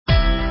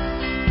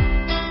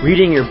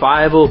Reading your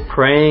Bible,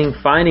 praying,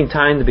 finding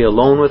time to be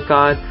alone with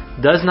God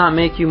does not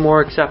make you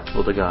more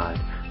acceptable to God,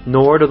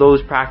 nor do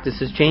those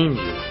practices change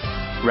you.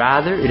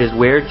 Rather, it is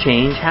where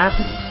change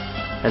happens,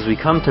 as we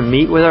come to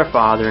meet with our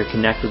Father and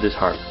connect with His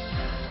heart.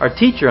 Our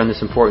teacher on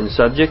this important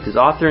subject is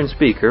author and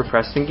speaker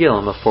Preston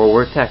Gillham of Fort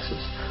Worth,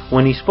 Texas,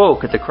 when he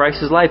spoke at the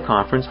Christ is Life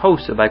conference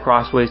hosted by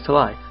Crossways to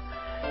Life.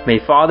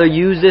 May Father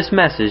use this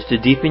message to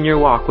deepen your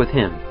walk with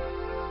Him.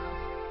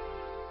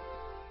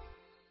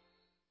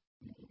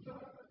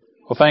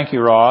 Well, thank you,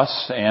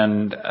 Ross.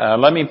 And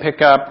let me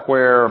pick up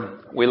where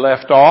we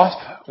left off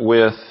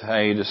with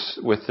this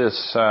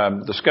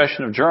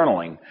discussion of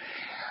journaling.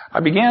 I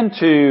began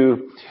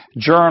to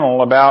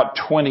journal about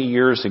 20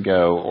 years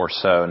ago or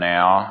so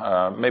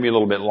now, maybe a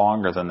little bit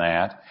longer than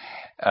that.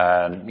 It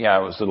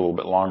was a little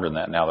bit longer than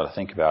that now that I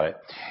think about it.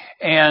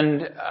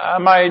 And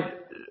my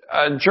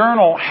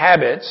journal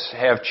habits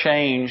have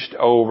changed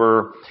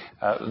over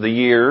the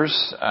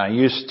years. I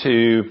used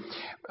to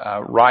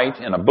write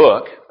in a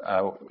book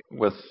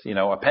with,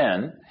 a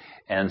pen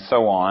and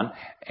so on.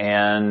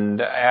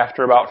 And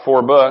after about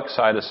 4 books,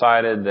 I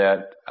decided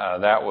that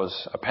that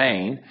was a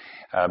pain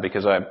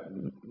because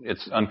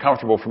it's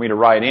uncomfortable for me to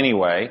write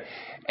anyway.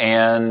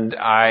 And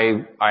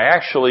I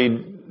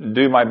actually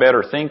do my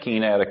better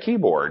thinking at a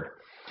keyboard.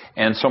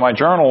 And so my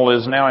journal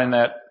is now in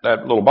that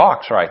little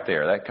box right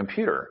there, that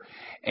computer.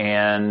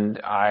 And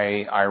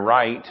I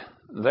write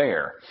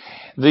there.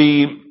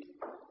 The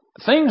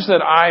things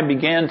that I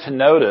began to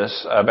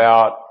notice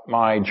about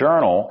my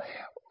journal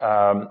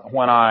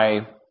when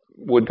I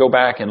would go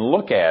back and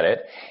look at it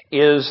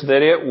is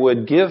that it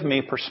would give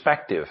me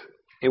perspective.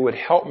 It would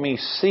help me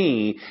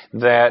see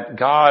that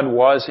God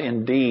was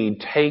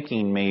indeed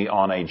taking me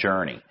on a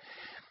journey.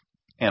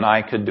 And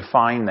I could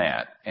define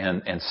that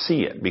and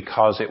see it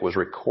because it was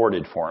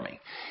recorded for me.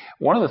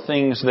 One of the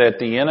things that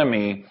the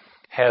enemy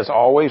has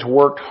always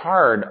worked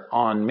hard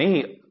on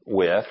me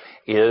with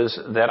is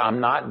that I'm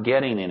not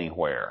getting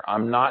anywhere.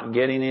 I'm not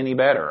getting any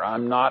better.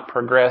 I'm not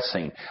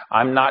progressing.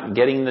 I'm not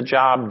getting the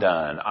job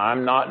done.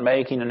 I'm not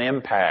making an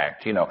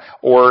impact,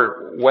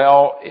 Or,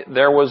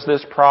 there was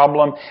this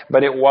problem,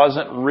 but it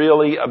wasn't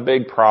really a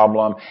big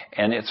problem,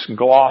 and it's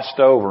glossed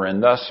over,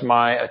 and thus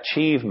my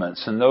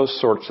achievements and those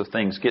sorts of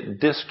things get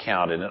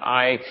discounted, and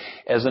I,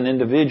 as an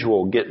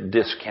individual, get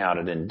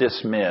discounted and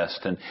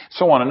dismissed, and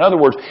so on. In other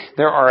words,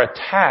 there are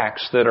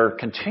attacks that are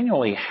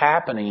continually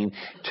happening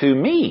to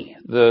me,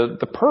 the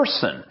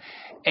person.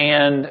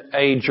 And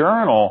a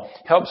journal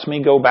helps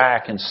me go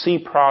back and see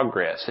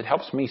progress. It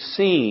helps me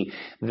see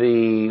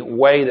the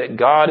way that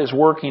God is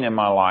working in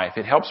my life.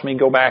 It helps me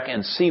go back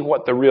and see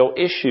what the real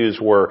issues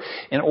were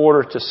in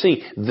order to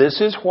see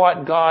this is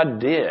what God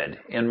did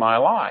in my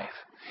life.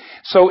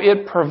 So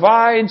it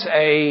provides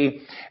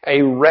a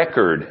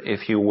record,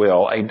 if you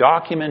will, a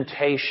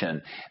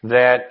documentation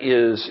that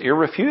is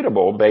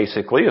irrefutable,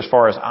 basically, as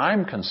far as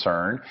I'm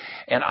concerned.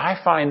 And I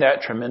find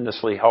that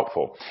tremendously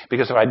helpful.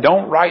 Because if I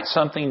don't write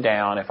something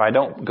down, if I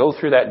don't go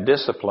through that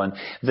discipline,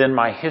 then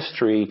my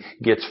history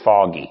gets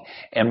foggy.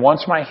 And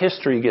once my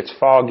history gets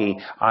foggy,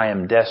 I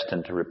am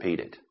destined to repeat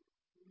it.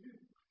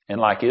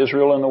 And like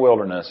Israel in the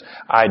wilderness,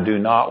 I do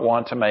not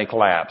want to make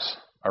laps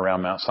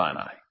around Mount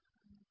Sinai.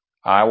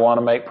 I want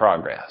to make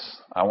progress.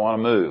 I want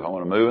to move. I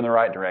want to move in the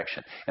right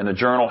direction. And the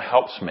journal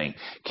helps me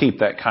keep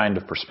that kind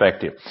of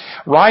perspective.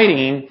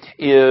 Writing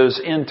is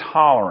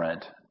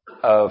intolerant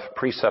of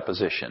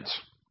presuppositions.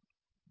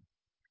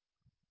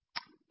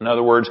 In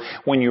other words,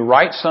 when you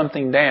write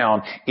something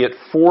down, it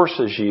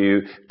forces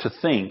you to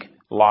think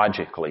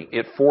logically.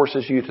 It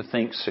forces you to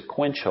think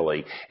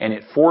sequentially. And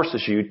it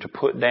forces you to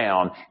put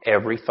down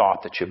every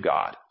thought that you've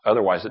got.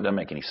 Otherwise, it doesn't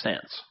make any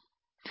sense.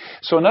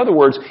 So in other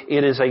words,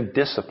 it is a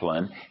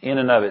discipline in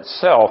and of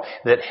itself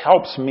that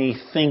helps me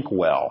think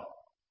well.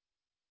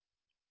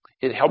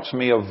 It helps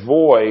me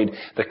avoid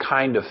the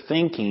kind of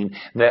thinking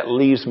that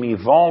leaves me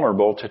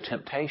vulnerable to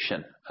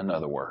temptation, in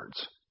other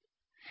words.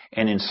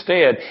 And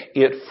instead,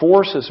 it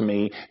forces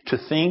me to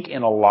think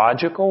in a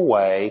logical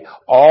way,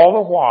 all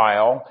the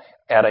while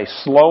at a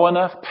slow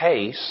enough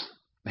pace,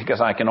 because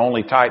I can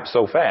only type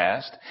so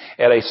fast,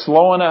 at a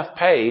slow enough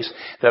pace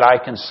that I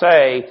can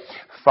say,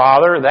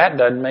 Father, that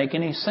doesn't make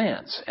any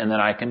sense. And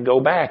then I can go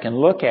back and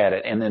look at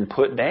it and then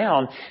put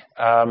down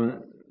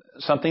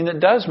something that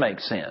does make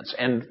sense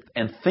and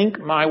think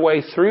my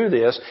way through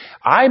this.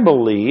 I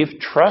believe,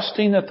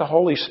 trusting that the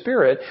Holy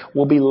Spirit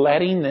will be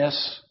letting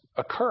this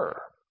occur.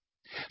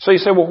 So you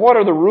say, well, what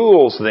are the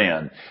rules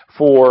then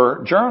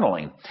for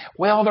journaling?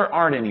 Well, there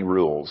aren't any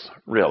rules,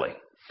 really.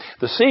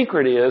 The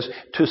secret is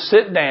to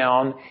sit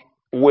down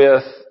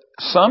with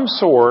some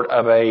sort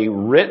of a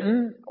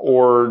written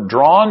or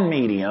drawn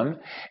medium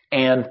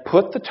and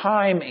put the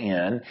time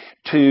in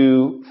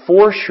to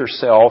force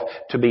yourself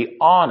to be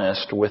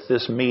honest with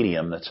this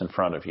medium that's in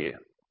front of you.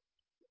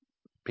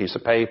 Piece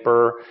of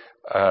paper,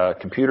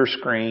 computer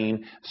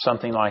screen,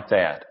 something like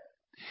that.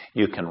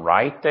 You can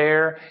write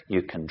there,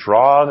 you can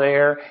draw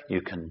there,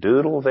 you can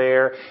doodle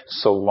there,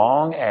 so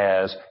long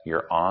as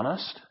you're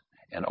honest,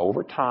 and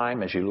over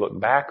time, as you look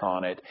back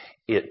on it,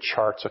 it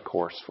charts a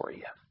course for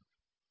you.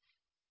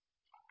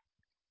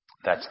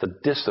 That's the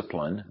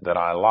discipline that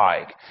I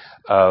like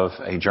of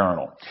a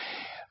journal.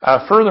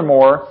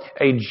 Furthermore,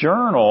 a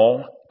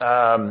journal,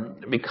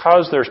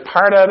 because there's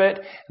part of it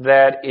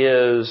that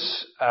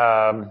is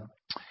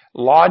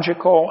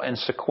logical and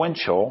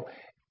sequential,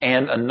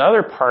 and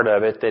another part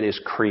of it that is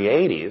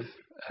creative,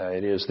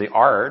 it is the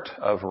art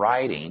of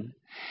writing,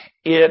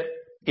 it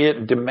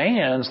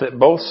demands that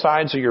both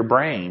sides of your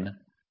brain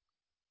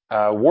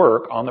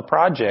work on the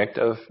project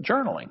of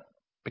journaling.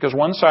 Because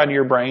one side of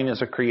your brain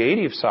is a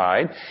creative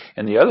side,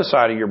 and the other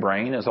side of your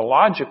brain is a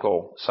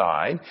logical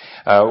side.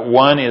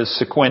 One is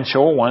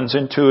sequential, one's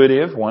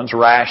intuitive, one's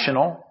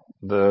rational.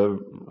 The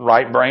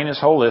right brain is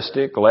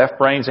holistic, the left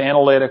brain's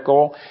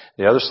analytical,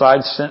 the other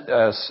side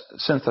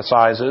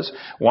synthesizes.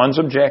 One's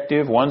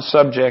objective, one's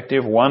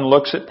subjective, one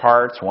looks at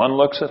parts, one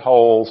looks at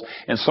wholes,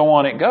 and so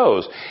on it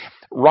goes.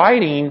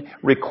 Writing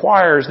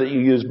requires that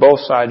you use both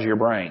sides of your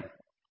brain.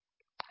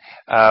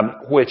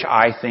 Which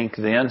I think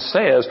then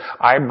says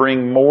I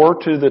bring more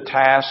to the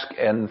task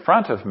in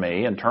front of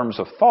me in terms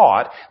of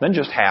thought than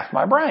just half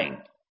my brain.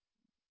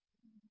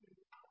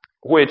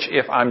 Which,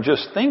 if I'm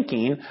just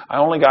thinking, I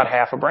only got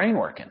half a brain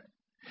working.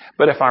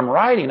 But if I'm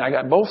writing, I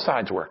got both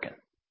sides working.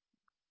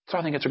 So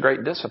I think it's a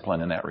great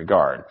discipline in that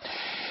regard.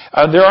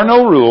 There are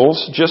no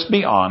rules, just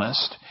be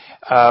honest.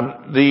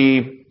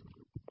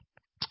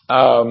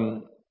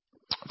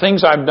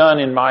 Things I've done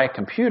in my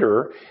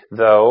computer,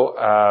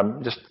 though,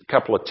 just a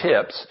couple of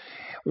tips.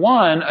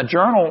 One, a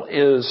journal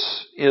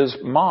is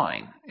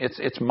mine.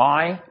 It's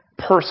my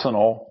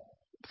personal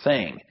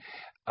thing.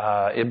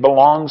 It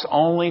belongs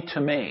only to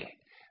me.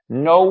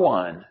 No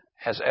one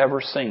has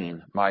ever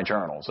seen my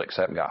journals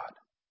except God.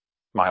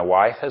 My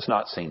wife has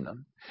not seen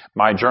them.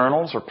 My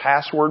journals are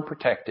password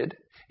protected.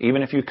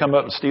 Even if you come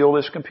up and steal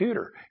this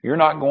computer, you're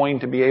not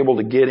going to be able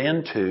to get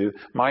into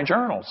my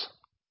journals.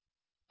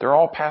 They're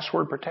all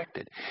password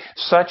protected,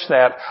 such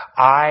that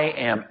I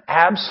am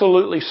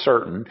absolutely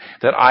certain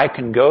that I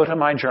can go to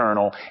my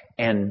journal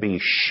and be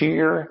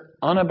sheer,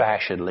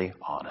 unabashedly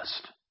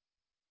honest.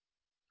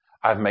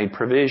 I've made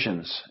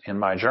provisions in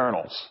my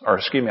journals,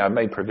 I've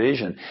made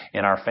provision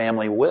in our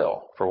family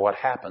will for what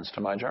happens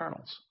to my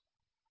journals.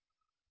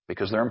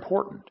 Because they're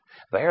important.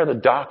 They are the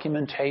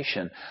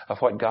documentation of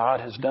what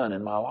God has done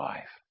in my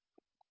life.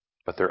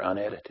 But they're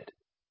unedited.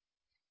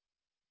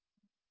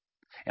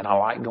 And I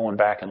like going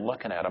back and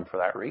looking at them for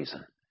that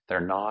reason.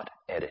 They're not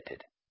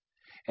edited.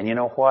 And you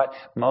know what?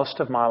 Most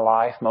of my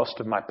life, most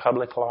of my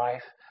public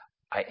life,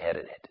 I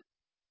edit it.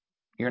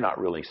 You're not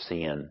really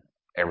seeing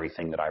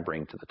everything that I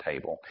bring to the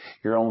table.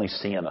 You're only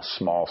seeing a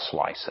small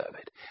slice of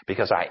it.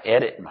 Because I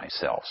edit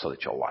myself so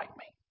that you'll like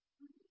me.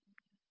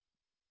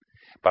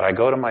 But I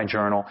go to my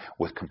journal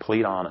with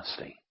complete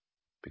honesty.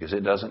 Because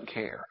it doesn't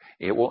care.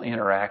 It will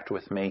interact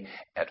with me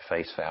at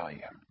face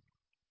value.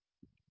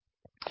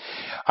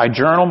 I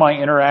journal my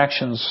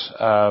interactions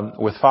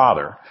with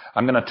Father.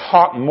 I'm going to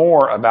talk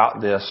more about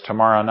this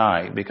tomorrow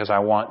night because I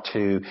want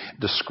to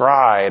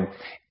describe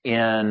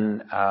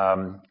in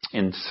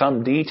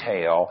some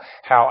detail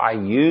how I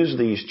use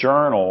these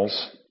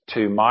journals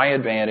to my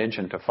advantage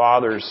and to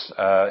Father's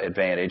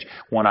advantage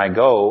when I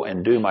go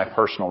and do my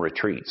personal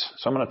retreats.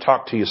 So I'm going to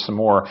talk to you some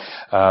more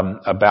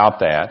about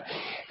that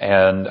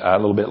and a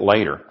little bit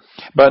later.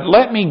 But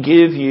let me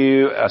give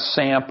you a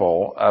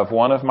sample of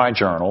one of my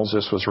journals.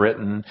 This was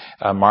written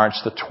March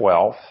the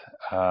 12th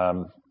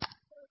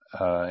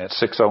at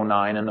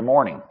 6:09 in the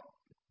morning.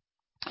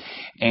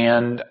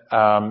 And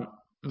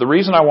the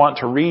reason I want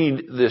to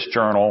read this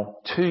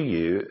journal to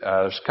you,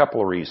 there's a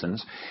couple of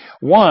reasons.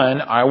 One,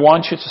 I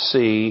want you to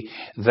see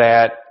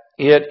that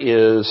it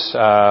is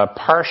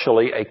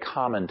partially a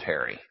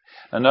commentary.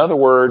 In other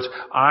words,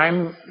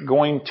 I'm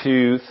going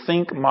to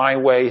think my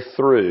way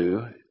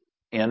through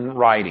in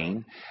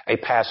writing a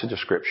passage of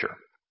Scripture.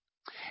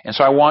 And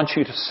so I want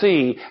you to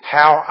see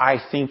how I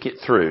think it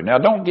through. Now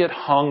don't get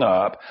hung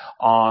up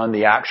on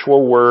the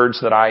actual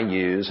words that I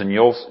use, and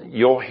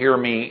you'll hear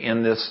me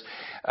in this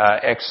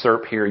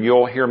excerpt here,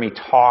 you'll hear me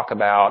talk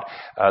about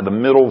the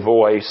middle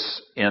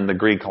voice in the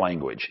Greek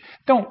language.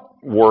 Don't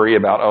worry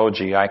about,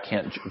 I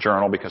can't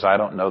journal because I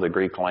don't know the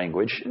Greek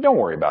language. Don't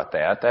worry about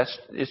that.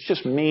 It's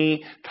just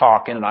me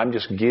talking and I'm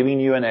just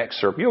giving you an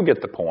excerpt. You'll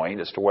get the point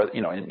as to what,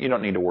 you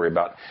don't need to worry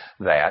about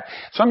that.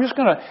 So I'm just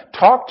going to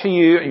talk to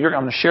you, I'm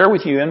going to share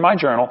with you in my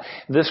journal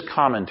this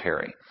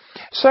commentary.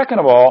 Second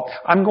of all,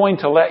 I'm going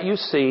to let you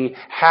see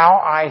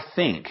how I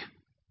think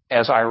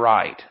as I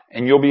write.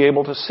 And you'll be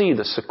able to see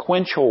the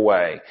sequential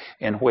way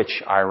in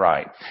which I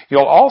write.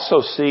 You'll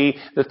also see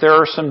that there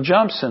are some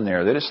jumps in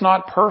there, that it's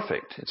not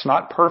perfect. It's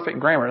not perfect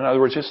grammar. In other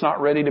words, it's not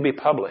ready to be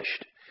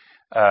published.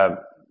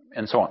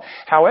 And so on.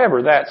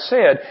 However, that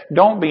said,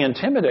 don't be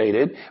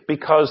intimidated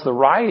because the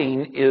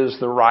writing is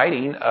the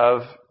writing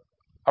of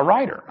a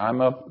writer.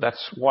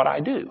 That's what I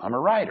do. I'm a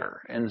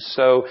writer. And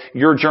so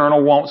your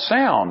journal won't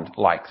sound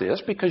like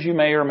this because you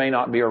may or may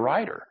not be a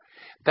writer.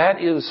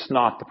 That is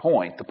not the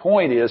point. The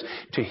point is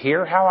to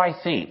hear how I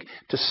think,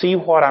 to see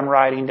what I'm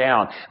writing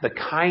down, the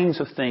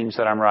kinds of things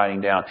that I'm writing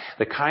down,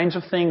 the kinds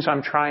of things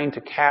I'm trying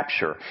to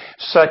capture,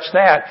 such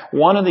that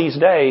one of these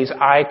days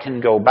I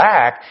can go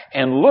back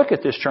and look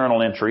at this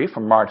journal entry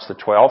from March the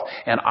 12th,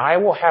 and I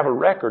will have a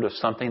record of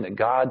something that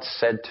God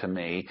said to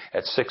me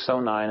at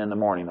 6:09 in the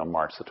morning on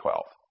March the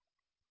 12th.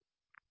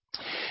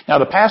 Now,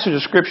 the passage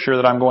of Scripture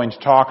that I'm going to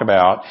talk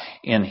about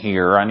in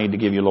here, I need to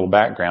give you a little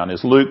background,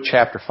 is Luke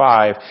chapter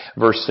 5,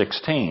 verse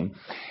 16.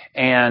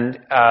 And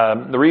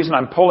the reason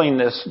I'm pulling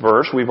this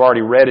verse, we've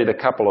already read it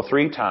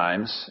three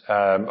times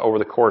over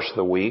the course of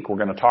the week. We're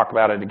going to talk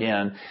about it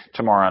again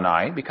tomorrow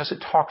night because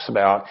it talks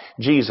about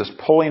Jesus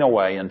pulling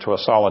away into a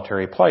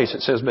solitary place.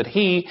 It says, "But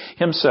he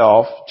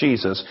himself,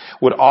 Jesus,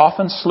 would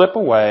often slip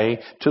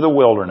away to the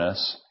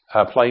wilderness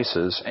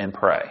places and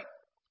pray."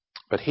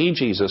 But he,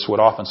 Jesus, would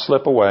often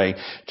slip away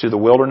to the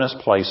wilderness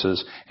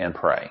places and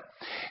pray.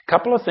 A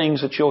couple of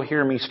things that you'll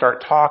hear me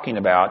start talking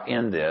about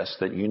in this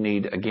that you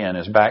need, again,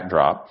 as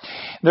backdrop.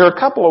 There are a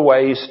couple of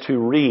ways to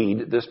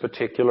read this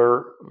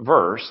particular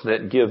verse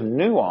that give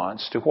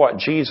nuance to what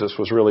Jesus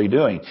was really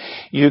doing.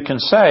 You can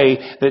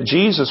say that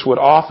Jesus would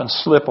often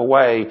slip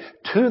away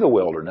to the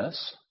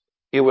wilderness.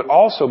 It would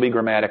also be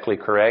grammatically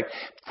correct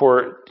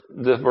for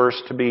the verse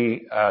to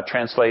be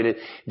translated,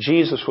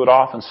 Jesus would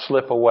often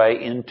slip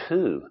away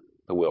into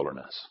the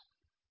wilderness.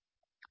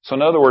 So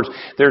in other words,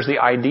 there's the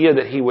idea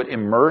that he would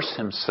immerse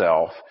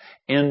himself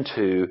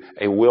into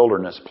a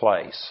wilderness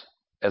place.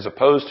 As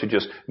opposed to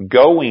just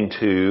going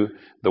to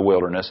the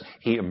wilderness,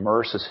 he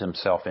immerses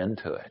himself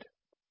into it.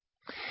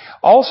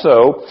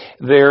 Also,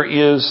 there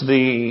is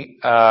the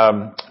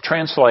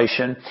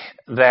translation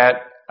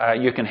that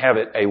you can have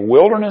it a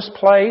wilderness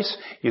place,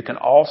 you can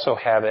also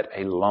have it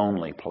a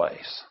lonely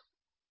place.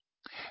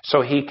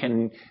 So he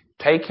can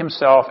take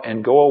himself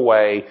and go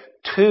away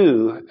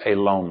to a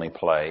lonely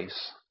place.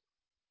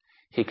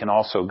 He can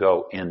also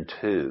go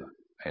into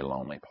a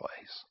lonely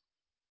place.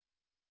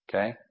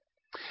 Okay?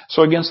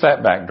 So against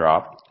that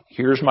backdrop,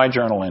 here's my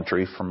journal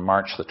entry from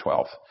March the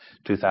 12th,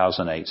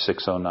 2008,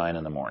 6:09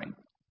 in the morning.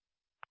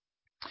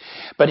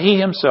 But he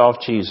himself,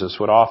 Jesus,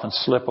 would often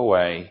slip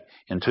away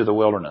into the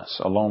wilderness,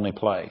 a lonely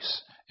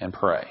place, and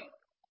pray.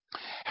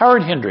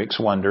 Howard Hendricks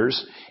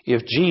wonders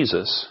if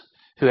Jesus,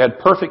 who had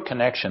perfect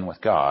connection with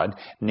God,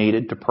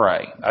 needed to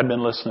pray. I'd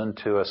been listening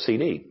to a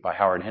CD by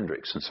Howard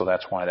Hendricks, and so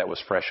that's why that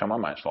was fresh on my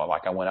mind. It's not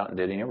like I went out and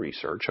did any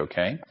research,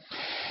 okay?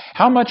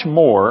 How much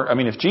more,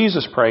 if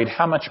Jesus prayed,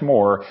 how much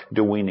more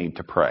do we need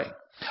to pray?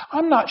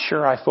 I'm not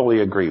sure I fully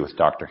agree with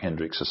Dr.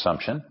 Hendricks'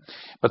 assumption,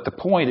 but the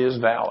point is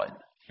valid.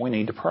 We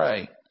need to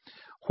pray.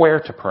 Where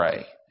to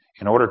pray?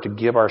 In order to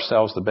give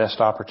ourselves the best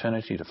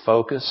opportunity to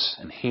focus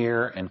and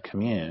hear and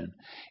commune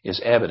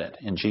is evident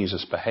in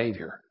Jesus'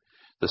 behavior.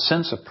 The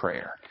sense of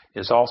prayer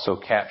is also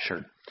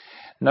captured.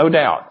 No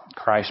doubt,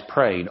 Christ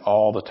prayed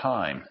all the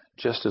time,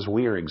 just as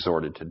we are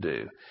exhorted to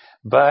do.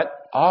 But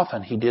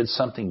often he did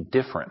something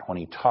different when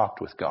he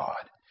talked with God.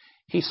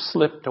 He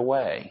slipped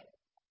away,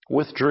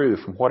 withdrew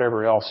from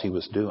whatever else he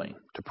was doing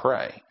to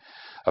pray.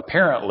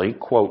 Apparently,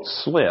 quote,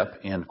 slip,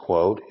 end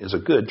quote, is a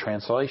good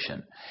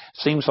translation.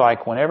 Seems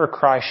like whenever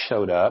Christ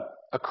showed up,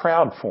 a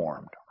crowd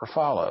formed or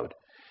followed.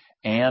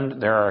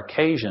 And there are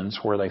occasions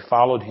where they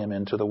followed him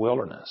into the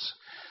wilderness.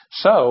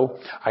 So,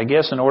 I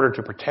guess in order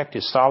to protect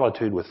his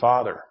solitude with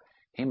Father,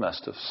 he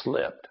must have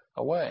slipped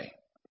away.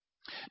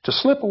 To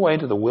slip away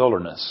to the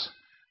wilderness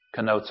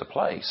connotes a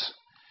place,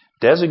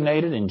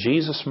 designated in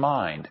Jesus'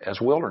 mind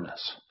as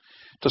wilderness.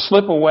 To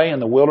slip away in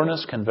the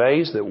wilderness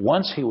conveys that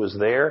once he was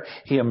there,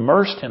 he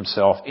immersed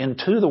himself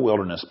into the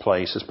wilderness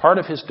place as part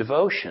of his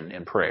devotion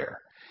in prayer.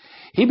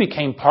 He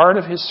became part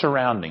of his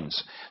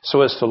surroundings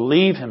so as to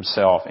leave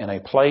himself in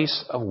a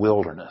place of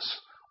wilderness,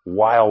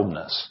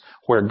 wildness,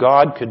 where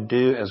God could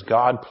do as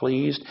God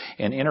pleased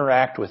and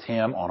interact with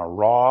him on a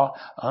raw,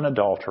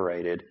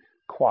 unadulterated,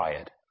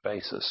 quiet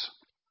basis.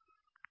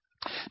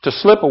 To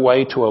slip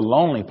away to a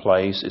lonely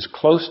place is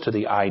close to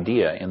the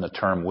idea in the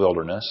term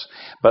wilderness,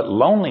 but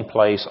lonely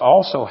place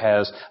also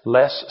has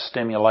less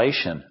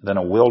stimulation than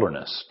a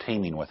wilderness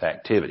teeming with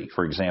activity.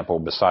 For example,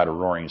 beside a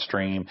roaring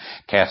stream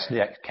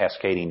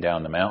cascading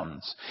down the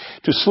mountains.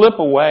 To slip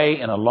away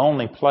in a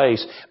lonely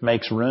place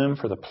makes room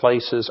for the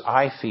places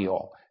I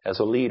feel as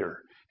a leader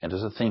and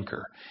as a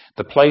thinker.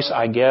 The place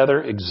I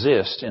gather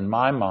exists in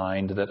my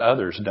mind that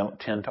others don't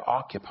tend to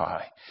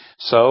occupy.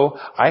 So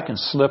I can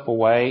slip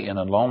away in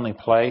a lonely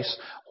place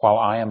while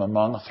I am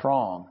among a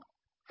throng.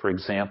 For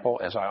example,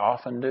 as I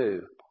often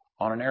do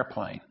on an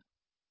airplane.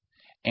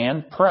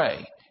 And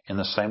pray in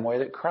the same way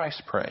that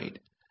Christ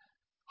prayed.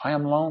 I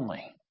am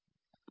lonely.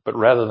 But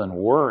rather than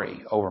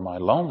worry over my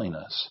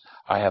loneliness,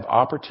 I have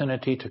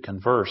opportunity to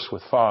converse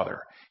with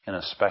Father in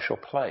a special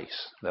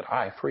place that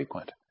I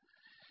frequent.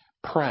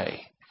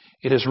 Pray.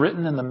 It is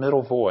written in the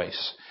middle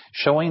voice,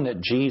 showing that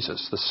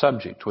Jesus, the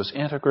subject, was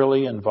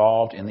integrally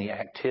involved in the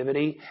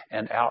activity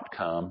and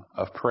outcome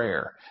of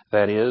prayer.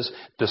 That is,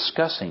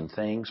 discussing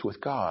things with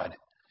God.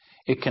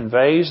 It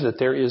conveys that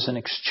there is an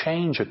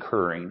exchange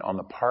occurring on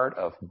the part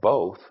of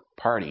both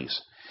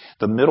parties.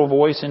 The middle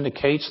voice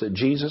indicates that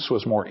Jesus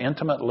was more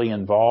intimately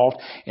involved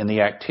in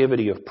the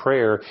activity of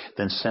prayer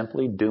than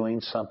simply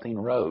doing something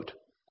rote,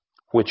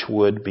 which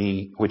could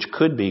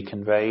be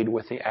conveyed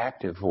with the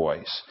active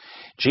voice.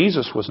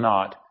 Jesus was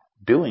not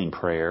doing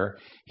prayer.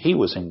 He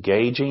was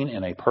engaging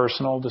in a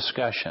personal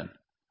discussion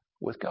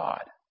with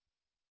God.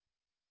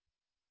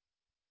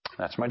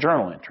 That's my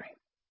journal entry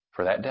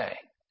for that day.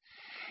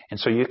 And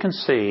so you can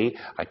see,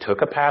 I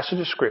took a passage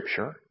of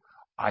Scripture,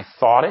 I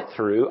thought it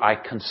through, I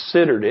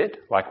considered it,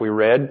 like we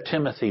read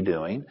Timothy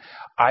doing,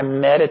 I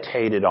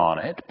meditated on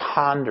it,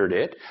 pondered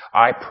it,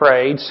 I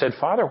prayed, said,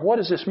 Father, what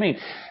does this mean?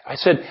 I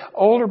said,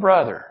 older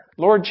brother,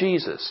 Lord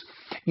Jesus,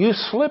 you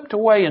slipped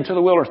away into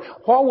the wilderness.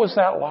 What was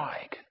that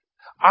like?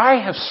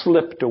 I have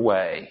slipped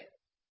away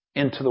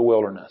into the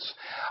wilderness.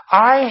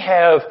 I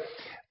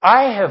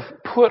have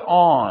put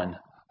on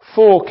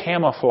full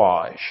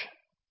camouflage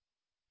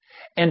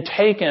and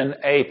taken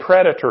a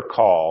predator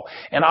call,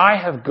 and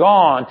I have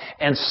gone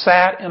and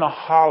sat in a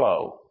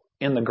hollow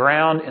in the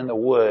ground in the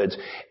woods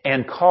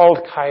and called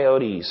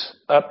coyotes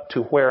up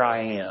to where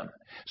I am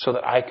so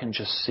that I can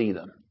just see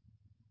them.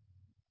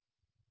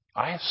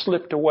 I have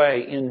slipped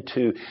away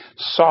into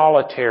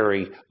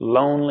solitary,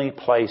 lonely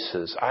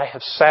places. I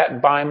have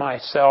sat by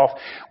myself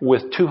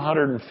with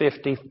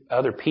 250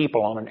 other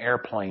people on an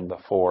airplane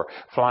before,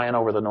 flying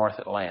over the North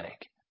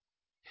Atlantic.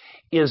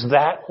 Is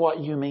that what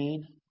you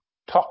mean?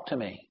 Talk to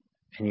me.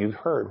 And you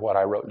heard what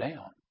I wrote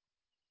down.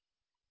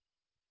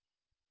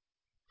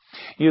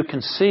 You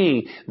can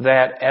see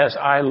that as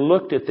I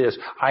looked at this,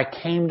 I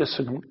came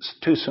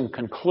to some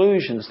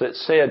conclusions that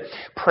said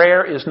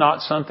prayer is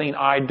not something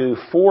I do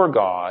for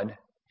God.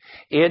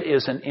 It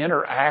is an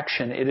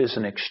interaction. It is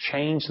an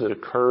exchange that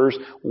occurs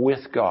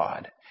with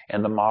God.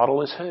 And the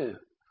model is who?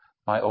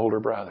 My older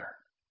brother.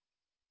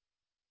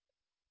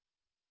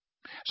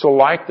 So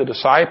like the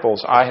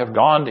disciples, I have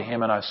gone to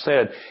him and I've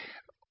said,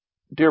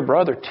 dear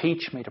brother,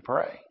 teach me to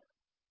pray.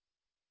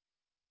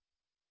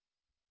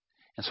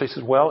 And so he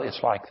says, well, it's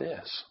like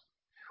this.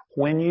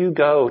 When you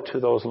go to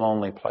those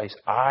lonely places,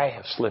 I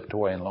have slipped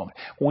away in loneliness.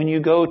 When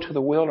you go to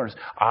the wilderness,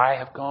 I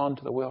have gone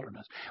to the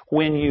wilderness.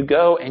 When you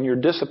go and you're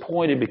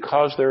disappointed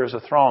because there is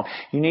a throng,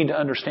 you need to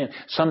understand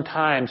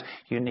sometimes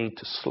you need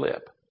to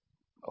slip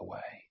away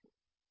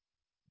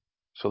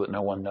so that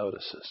no one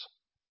notices.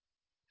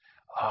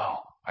 Oh,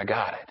 I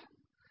got it.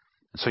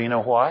 And so you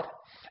know what?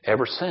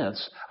 Ever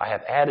since, I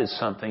have added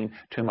something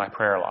to my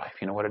prayer life.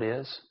 You know what it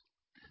is?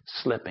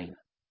 Slipping.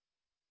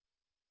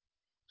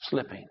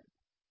 Slipping.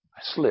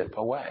 I slip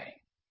away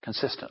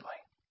consistently.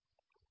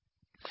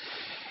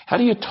 How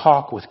do you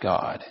talk with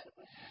God?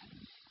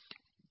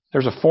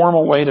 There's a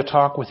formal way to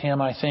talk with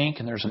Him, I think,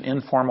 and there's an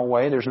informal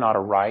way. There's not a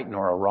right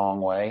nor a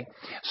wrong way.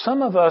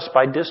 Some of us,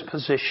 by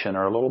disposition,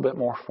 are a little bit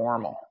more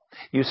formal.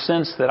 You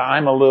sense that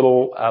I'm a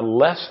little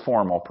less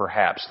formal,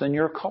 perhaps, than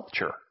your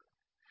culture.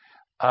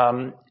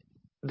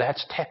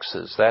 That's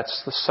Texas.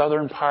 That's the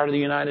southern part of the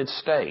United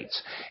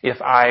States. If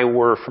I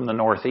were from the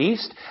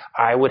Northeast,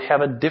 I would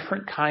have a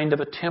different kind of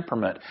a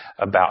temperament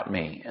about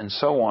me, and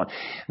so on.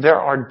 There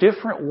are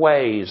different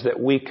ways that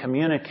we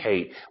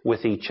communicate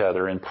with each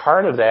other, and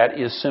part of that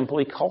is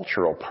simply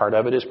cultural. Part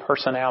of it is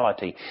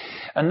personality.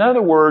 In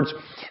other words,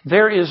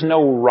 there is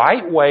no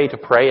right way to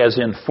pray as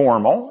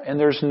informal, and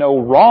there's no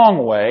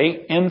wrong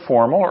way,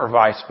 informal, or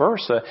vice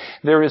versa.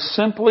 There is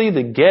simply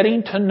the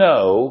getting to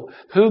know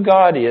who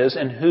God is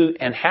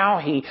and how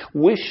He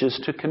wishes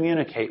to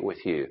communicate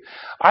with you.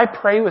 I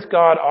pray with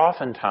God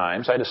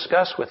oftentimes, I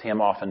discuss with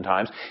Him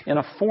oftentimes in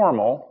a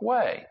formal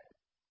way.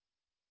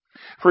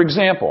 For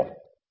example,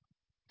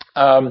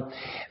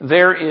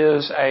 there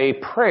is a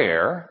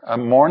prayer, a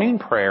morning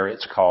prayer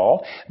it's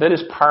called, that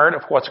is part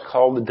of what's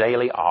called the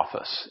daily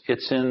office.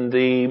 It's in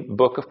the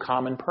Book of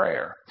Common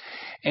Prayer.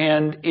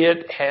 And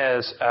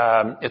it's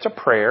a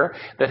prayer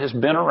that has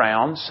been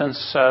around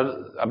since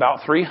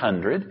about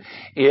 300.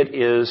 It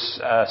is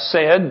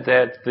said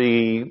that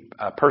the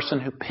person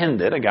who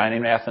penned it, a guy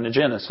named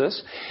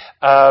Athenagenesis,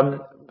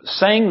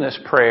 sang this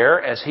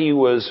prayer as he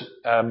was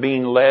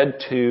being led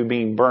to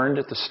being burned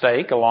at the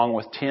stake along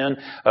with 10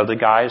 of the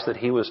guys that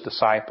he was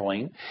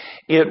discipling.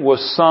 It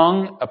was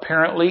sung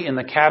apparently in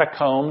the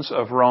catacombs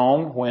of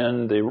Rome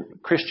when the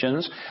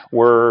Christians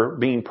were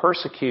being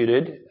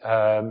persecuted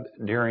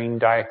during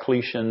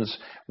Diocletian's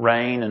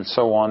reign and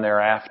so on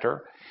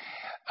thereafter.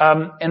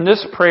 And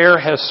this prayer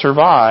has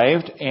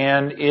survived,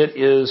 and it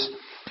is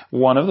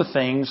one of the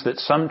things that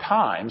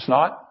sometimes,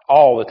 not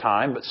all the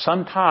time, but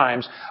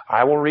sometimes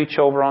I will reach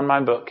over on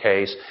my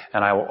bookcase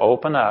and I will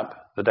open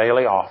up the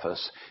daily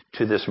office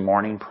to this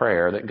morning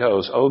prayer that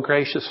goes, O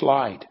gracious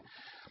light,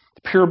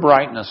 the pure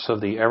brightness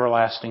of the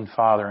everlasting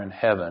Father in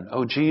heaven,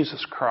 O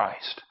Jesus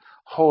Christ,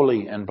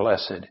 holy and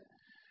blessed.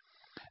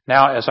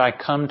 Now as I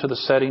come to the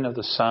setting of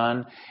the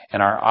sun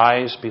and our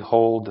eyes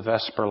behold the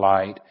vesper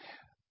light,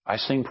 I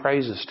sing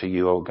praises to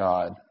you, O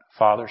God,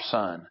 Father,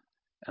 Son,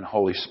 and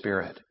Holy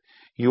Spirit.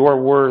 You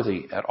are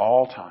worthy at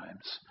all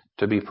times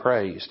to be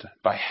praised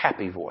by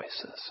happy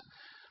voices,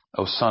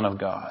 O Son of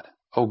God,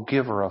 O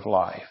Giver of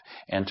life,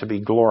 and to be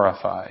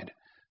glorified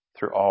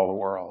through all the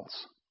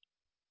worlds.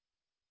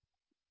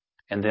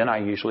 And then I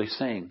usually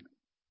sing,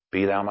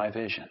 Be Thou My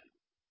Vision,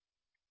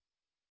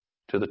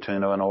 to the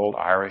tune of an old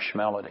Irish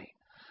melody.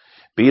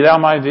 Be Thou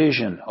my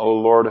vision, O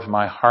Lord of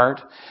my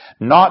heart.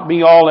 Not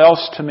be all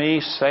else to me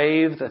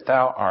save that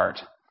Thou art.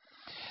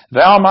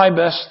 Thou my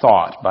best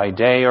thought by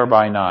day or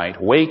by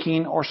night,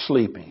 waking or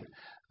sleeping,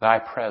 Thy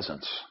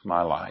presence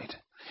my light.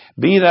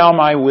 Be Thou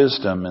my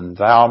wisdom and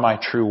Thou my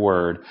true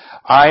word.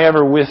 I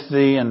ever with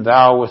Thee and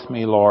Thou with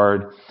me,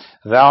 Lord.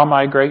 Thou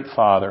my great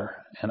Father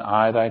and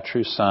I Thy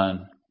true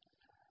Son.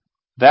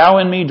 Thou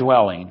in me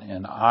dwelling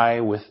and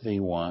I with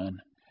Thee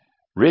one.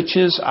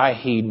 Riches I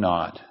heed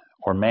not,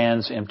 or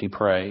man's empty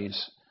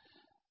praise.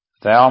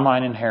 Thou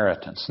mine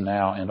inheritance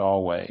now and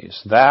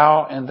always.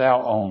 Thou and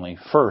Thou only,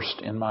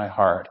 first in my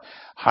heart.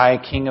 High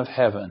King of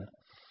heaven,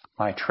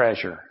 my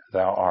treasure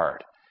Thou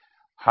art.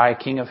 High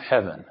King of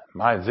heaven,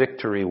 my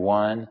victory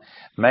won.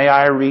 May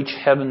I reach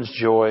heaven's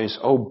joys,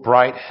 O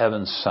bright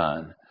heaven's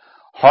sun.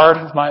 Heart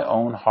of my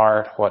own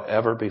heart,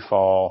 whatever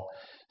befall,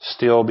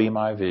 still be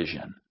my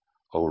vision,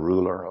 O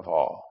ruler of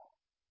all.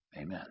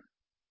 Amen.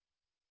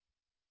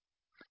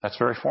 That's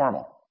very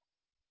formal.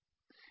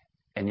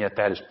 And yet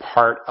that is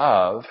part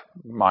of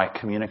my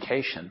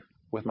communication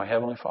with my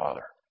Heavenly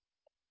Father.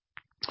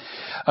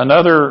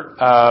 Another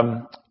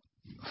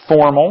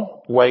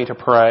formal way to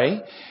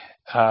pray,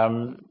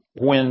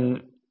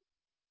 when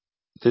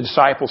the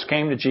disciples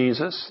came to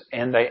Jesus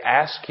and they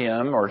asked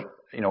Him or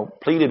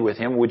pleaded with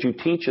Him, would you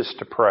teach us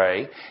to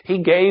pray?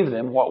 He gave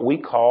them what we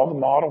call the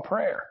model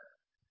prayer.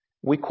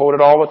 We quote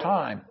it all the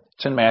time.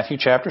 It's in Matthew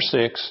chapter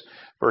 6,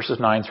 verses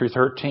 9 through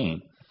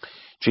 13.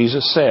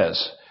 Jesus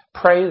says,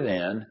 Pray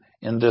then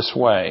in this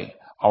way,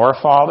 Our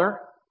Father,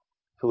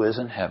 who is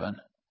in heaven,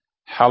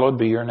 hallowed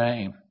be your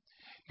name.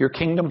 Your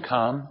kingdom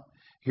come,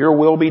 your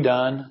will be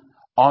done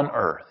on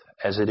earth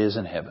as it is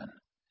in heaven.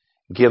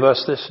 Give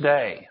us this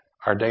day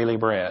our daily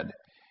bread,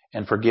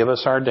 and forgive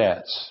us our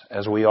debts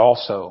as we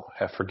also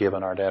have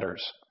forgiven our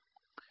debtors.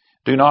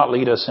 Do not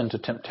lead us into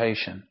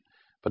temptation,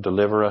 but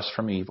deliver us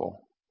from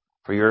evil.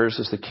 For yours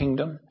is the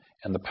kingdom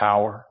and the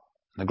power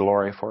and the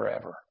glory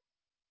forever.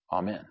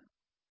 Amen.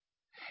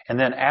 And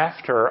then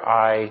after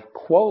I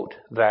quote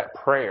that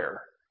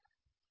prayer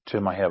to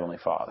my Heavenly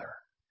Father,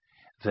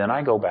 then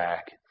I go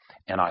back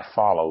and I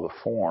follow the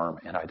form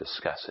and I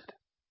discuss it.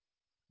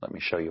 Let me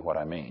show you what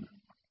I mean.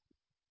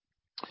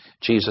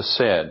 Jesus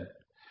said,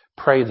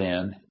 Pray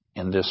then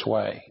in this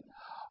way,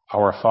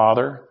 Our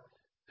Father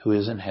who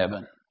is in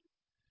heaven.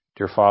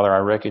 Dear Father, I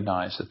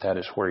recognize that that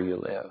is where you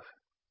live.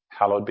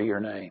 Hallowed be your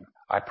name.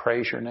 I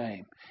praise your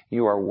name.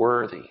 You are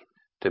worthy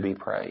to be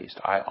praised.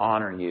 I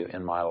honor you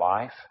in my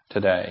life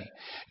today.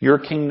 Your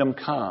kingdom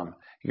come,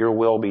 your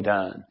will be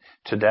done.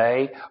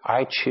 Today,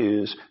 I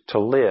choose to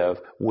live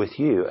with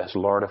you as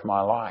Lord of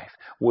my life.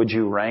 Would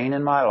you reign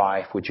in my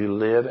life? Would you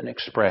live and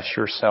express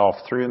yourself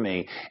through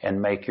me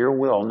and make your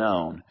will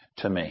known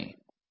to me?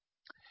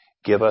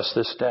 Give us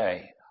this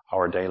day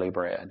our daily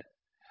bread.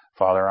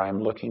 Father,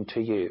 I'm looking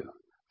to you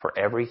for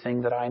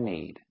everything that I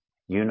need.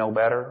 You know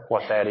better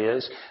what that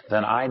is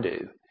than I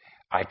do.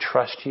 I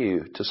trust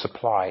you to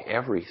supply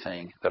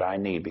everything that I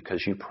need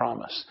because you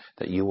promise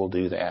that you will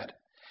do that.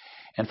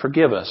 And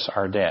forgive us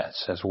our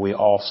debts as we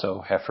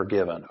also have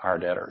forgiven our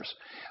debtors.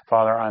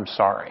 Father, I'm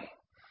sorry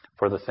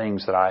for the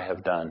things that I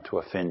have done to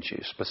offend you.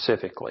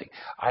 Specifically,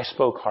 I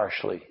spoke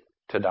harshly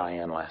to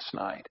Diane last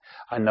night.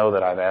 I know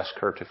that I've asked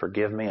her to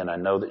forgive me, and I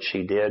know that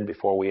she did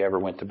before we ever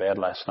went to bed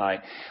last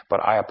night, but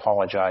I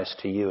apologize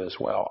to you as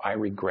well. I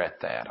regret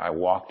that. I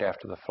walked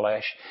after the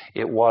flesh.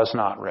 It was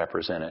not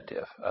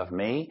representative of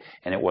me,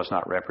 and it was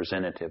not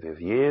representative of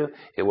you.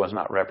 It was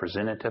not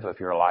representative of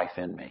your life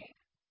in me.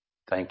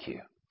 Thank you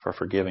for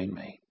forgiving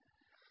me.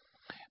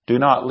 Do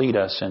not lead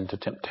us into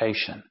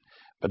temptation,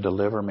 but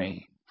deliver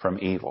me from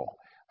evil.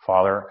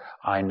 Father,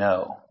 I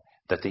know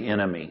that the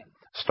enemy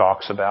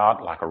stalks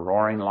about like a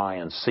roaring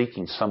lion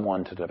seeking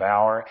someone to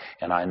devour,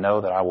 and I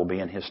know that I will be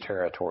in his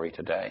territory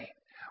today.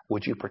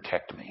 Would you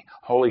protect me?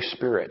 Holy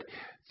Spirit,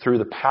 through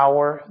the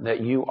power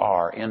that you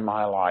are in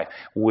my life,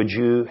 would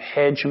you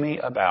hedge me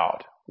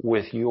about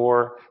with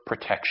your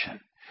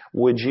protection?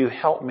 Would you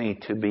help me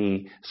to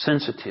be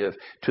sensitive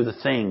to the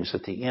things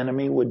that the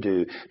enemy would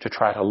do to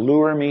try to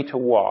lure me to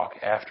walk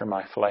after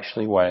my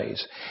fleshly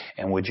ways?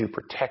 And would you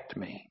protect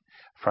me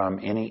from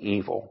any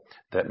evil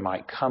that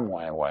might come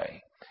my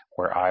way,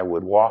 where I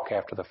would walk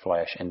after the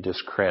flesh and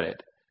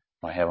discredit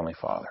my Heavenly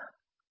Father?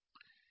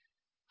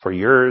 For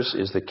yours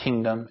is the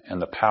kingdom and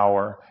the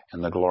power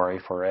and the glory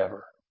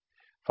forever.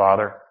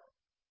 Father,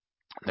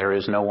 there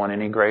is no one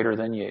any greater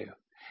than you.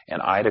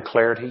 And I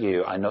declare to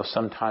you, I know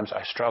sometimes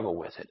I struggle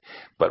with it,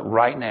 but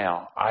right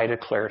now I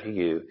declare to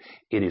you,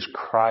 it is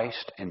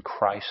Christ and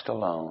Christ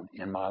alone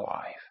in my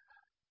life.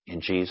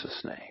 In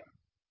Jesus' name,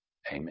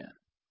 amen.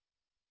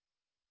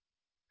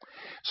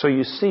 So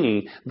you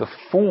see, the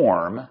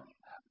form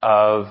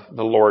of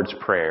the Lord's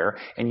Prayer,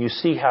 and you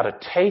see how to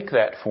take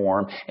that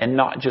form and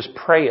not just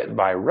pray it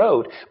by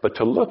rote, but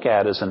to look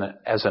at as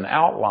an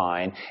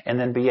outline, and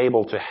then be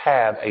able to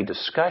have a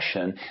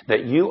discussion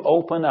that you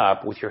open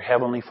up with your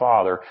Heavenly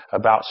Father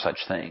about such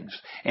things.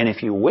 And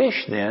if you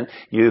wish, then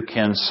you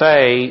can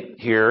say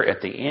here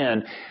at the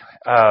end,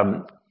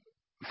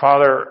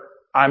 Father,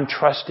 I'm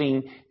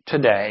trusting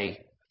today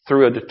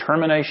through a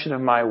determination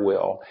of my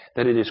will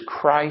that it is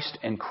Christ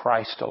and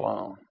Christ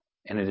alone.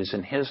 And it is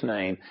in His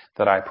name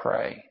that I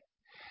pray.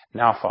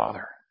 Now,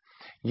 Father,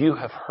 You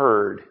have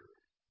heard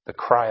the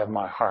cry of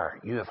my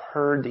heart. You have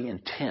heard the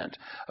intent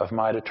of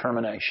my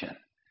determination.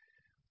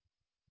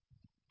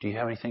 Do you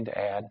have anything to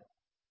add?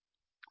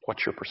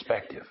 What's your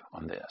perspective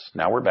on this?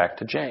 Now we're back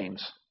to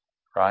James,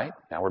 right?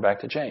 Now we're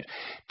back to James.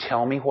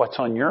 Tell me what's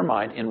on your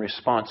mind in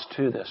response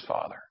to this,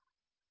 Father.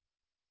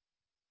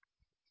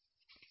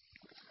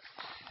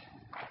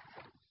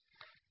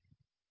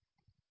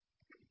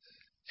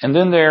 And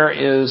then there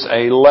is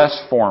a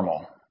less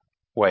formal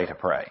way to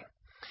pray.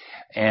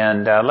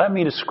 And let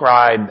me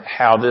describe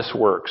how this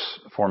works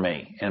for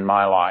me in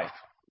my life.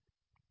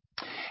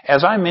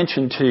 As I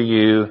mentioned to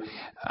you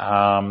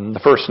the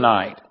first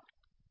night,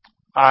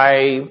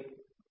 a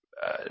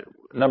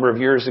number of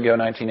years ago,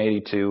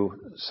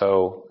 1982,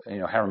 so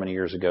however many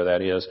years ago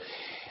that is,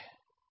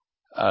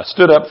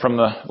 stood up from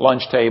the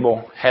lunch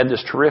table, had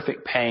this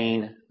terrific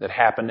pain that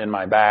happened in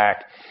my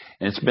back,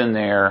 and it's been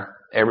there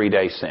every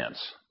day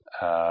since.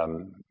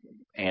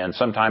 And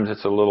sometimes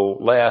it's a little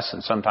less,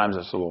 and sometimes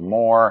it's a little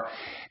more,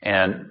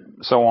 and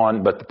so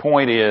on. But the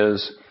point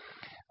is,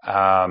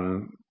 I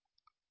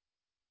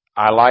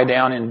lie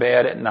down in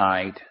bed at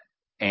night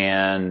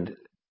and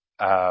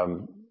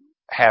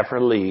have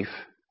relief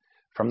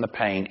from the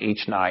pain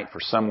each night for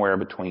somewhere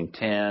between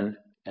 10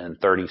 and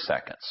 30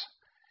 seconds.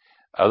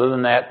 Other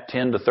than that,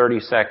 10 to 30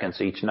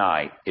 seconds each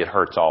night, it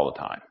hurts all the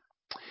time.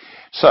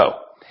 So,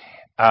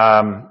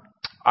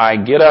 I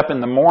get up in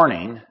the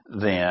morning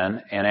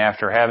then, and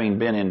after having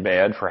been in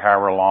bed for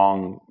however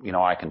long,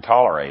 I can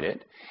tolerate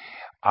it,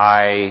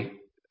 I,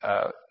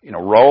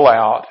 roll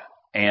out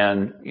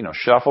and,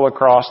 shuffle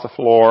across the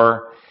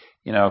floor,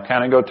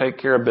 kind of go take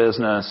care of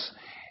business.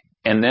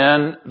 And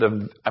then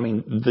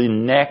the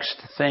next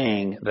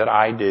thing that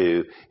I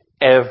do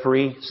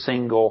every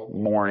single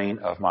morning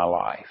of my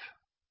life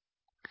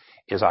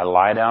is I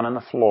lie down on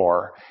the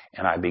floor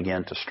and I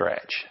begin to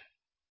stretch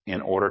in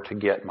order to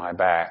get my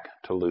back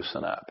to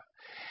loosen up.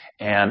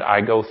 And I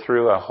go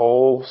through a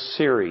whole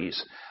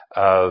series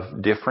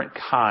of different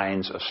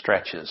kinds of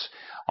stretches.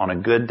 On a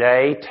good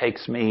day, it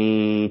takes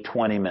me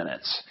 20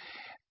 minutes.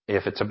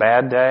 If it's a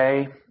bad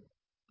day,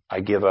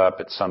 I give up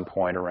at some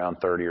point around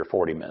 30 or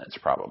 40 minutes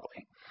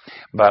probably.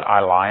 But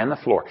I lie on the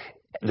floor.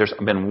 There's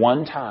been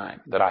one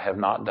time that I have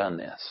not done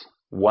this.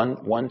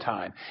 One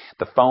time.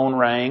 The phone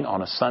rang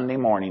on a Sunday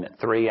morning at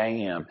 3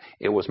 a.m.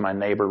 It was my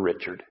neighbor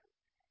Richard.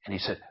 And he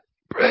said,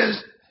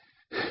 "Prez,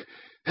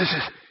 this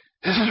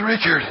is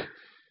Richard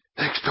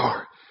next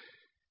door.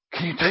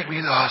 Can you take me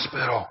to the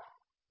hospital?"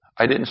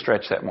 I didn't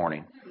stretch that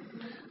morning.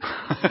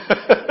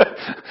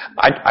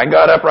 I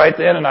got up right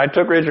then and I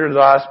took Richard to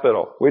the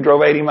hospital. We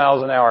drove 80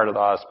 miles an hour to the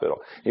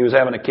hospital. He was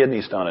having a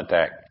kidney stone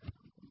attack.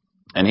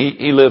 And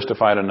he lives to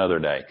fight another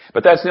day.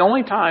 But that's the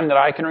only time that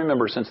I can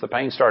remember since the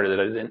pain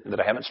started that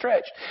I haven't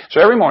stretched.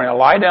 So every morning I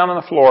lie down on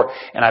the floor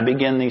and I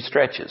begin these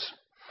stretches.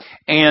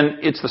 And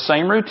it's the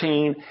same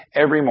routine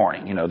every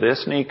morning.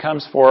 This knee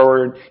comes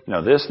forward,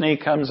 this knee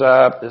comes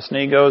up, this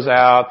knee goes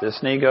out,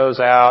 this knee goes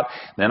out.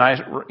 Then I,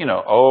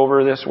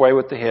 over this way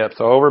with the hips,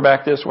 over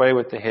back this way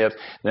with the hips.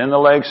 Then the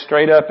legs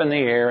straight up in the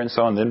air and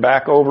so on. Then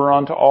back over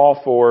onto all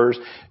fours,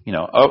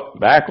 up,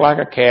 back like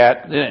a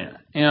cat,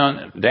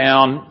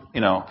 down,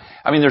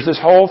 there's this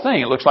whole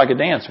thing. It looks like a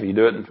dance if you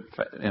do it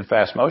in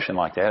fast motion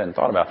like that. I hadn't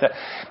thought about that.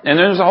 And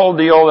there's a whole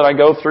deal that I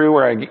go through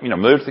where I,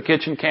 move to the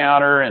kitchen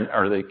counter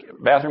or the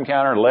bathroom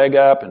counter, leg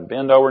up and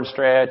bend over and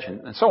stretch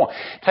and so on.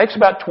 It takes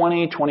about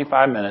 20,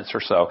 25 minutes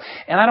or so.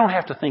 And I don't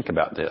have to think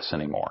about this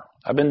anymore.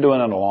 I've been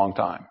doing it a long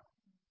time.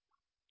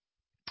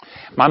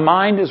 My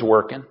mind is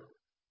working.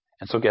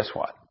 And so guess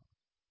what?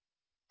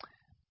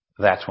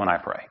 That's when I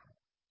pray.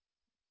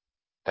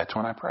 That's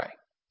when I pray.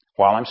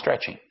 While I'm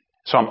stretching.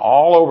 So I'm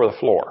all over the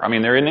floor.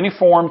 There isn't any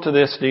form to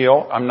this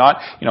deal. I'm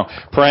not,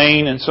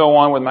 praying and so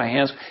on with my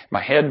hands,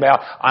 my head bowed.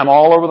 I'm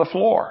all over the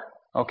floor.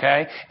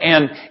 Okay?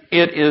 And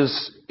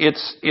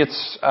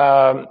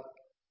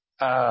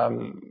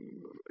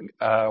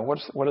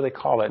what do they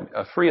call it?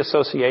 A free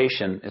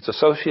association. It's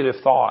associative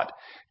thought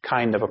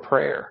kind of a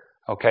prayer.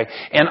 Okay?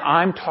 And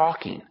I'm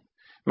talking.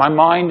 My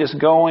mind is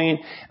going,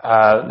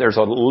 there's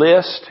a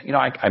list,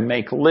 I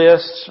make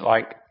lists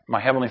like my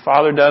Heavenly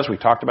Father does. We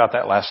talked about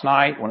that last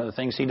night. One of the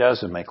things He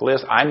does is make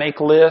lists. I make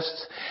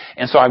lists.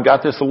 And so I've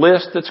got this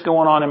list that's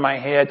going on in my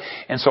head.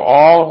 And so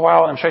all the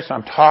while I'm stretching,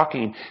 I'm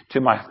talking to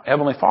my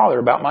Heavenly Father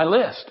about my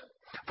list.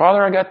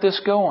 Father, I got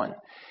this going.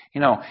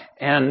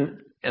 And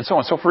so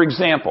on. So for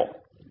example,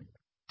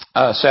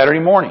 Saturday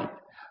morning,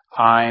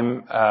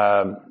 I'm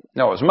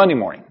No, it was Monday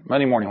morning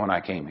when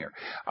I came here.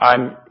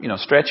 I'm,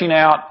 stretching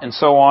out and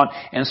so on.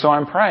 And so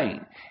I'm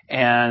praying.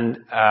 And,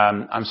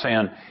 I'm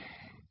saying,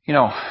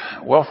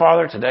 well,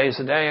 Father, today's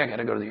the day. I got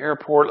to go to the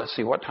airport. Let's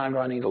see, what time do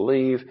I need to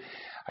leave?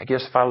 I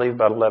guess if I leave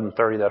about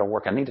 11:30, that'll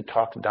work. I need to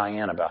talk to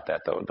Diane about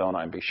that, though, don't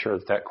I? Be sure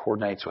that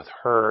coordinates with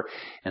her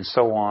and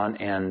so on.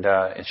 And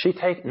she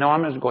no,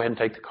 I'm going to go ahead and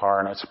take the car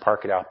and let's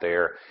park it out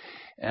there.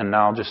 And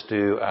I'll just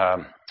do,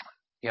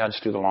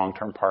 just do the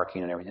long-term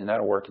parking and everything.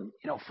 That'll work. And,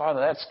 Father,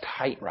 that's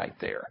tight right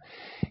there.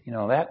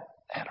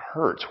 That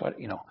hurts.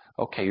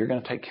 Okay, you're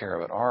going to take care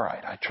of it. All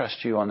right. I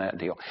trust you on that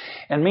deal.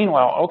 And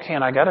meanwhile, okay,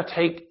 and I got to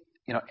take,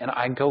 and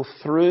I go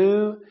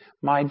through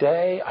my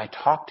day. I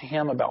talk to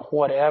him about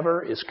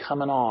whatever is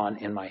coming on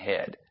in my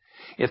head.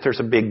 If there's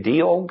a big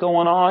deal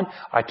going on,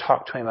 I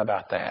talk to him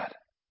about that.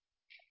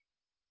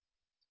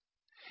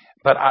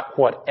 But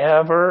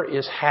whatever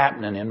is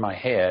happening in my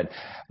head,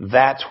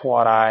 that's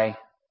what I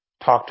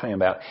talk to him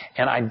about.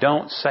 And I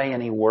don't say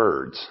any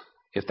words.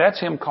 If that's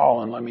him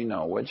calling, let me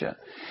know, would you?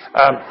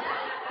 I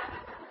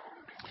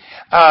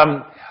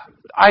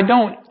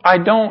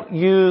don't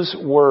use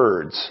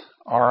words.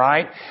 All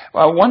right.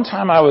 One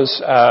time I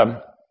was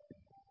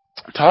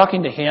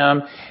talking to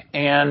him,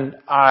 and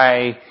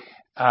I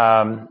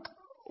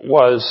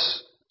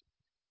was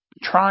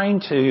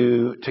trying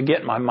to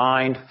get my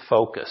mind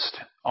focused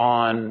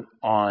on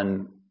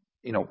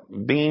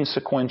being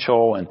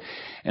sequential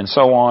and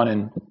so on.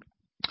 And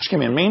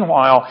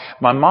meanwhile,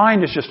 my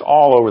mind is just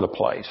all over the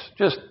place.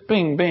 Just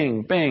bing,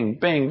 bing, bing,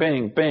 bing,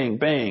 bing, bing,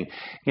 bing.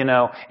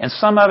 And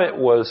some of it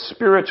was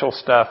spiritual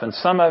stuff, and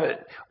some of it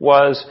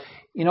was,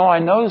 I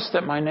noticed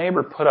that my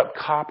neighbor put up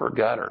copper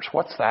gutters.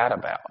 What's that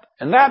about?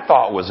 And that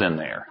thought was in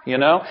there,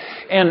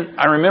 And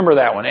I remember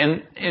that one.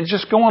 And it's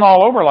just going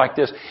all over like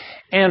this.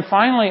 And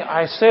finally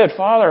I said,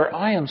 Father,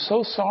 I am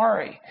so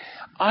sorry.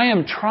 I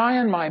am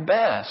trying my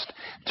best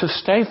to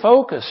stay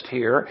focused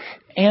here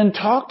and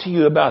talk to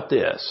you about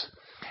this.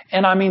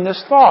 And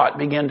this thought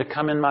began to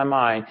come in my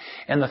mind.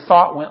 And the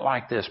thought went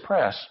like this,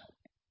 Press.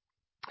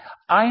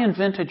 I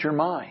invented your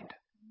mind.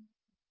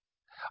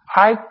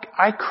 I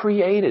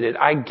created it.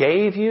 I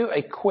gave you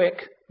a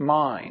quick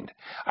mind.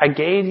 I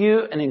gave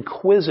you an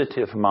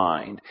inquisitive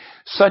mind,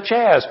 such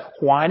as,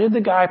 why did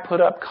the guy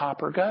put up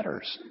copper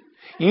gutters?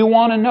 You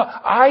want to know.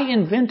 I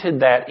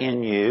invented that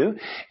in you.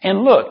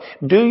 And look,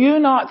 do you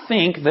not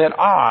think that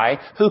I,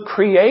 who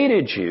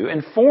created you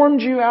and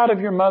formed you out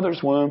of your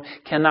mother's womb,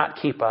 cannot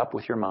keep up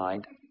with your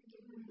mind?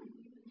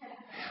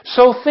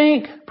 So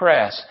think,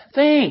 Press.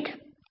 Think.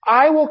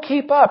 I will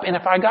keep up. And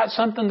if I got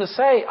something to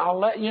say, I'll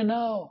let you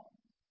know.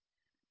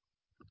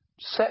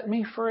 Set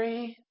me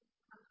free?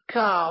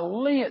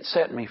 Golly, it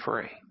set me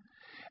free.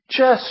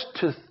 Just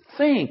to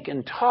think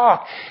and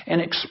talk and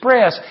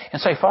express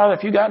and say, Father,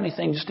 if you got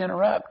anything, just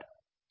interrupt.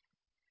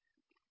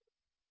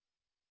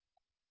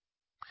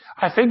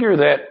 I figure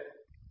that,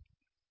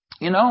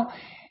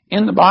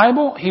 in the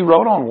Bible, he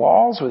wrote on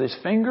walls with his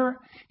finger.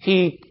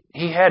 He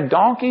had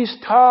donkeys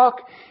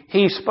talk.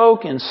 He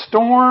spoke in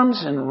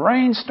storms and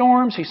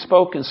rainstorms. He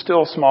spoke in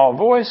still small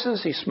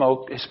voices. He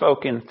spoke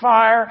in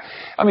fire.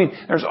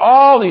 There's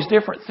all these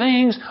different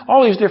things,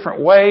 all these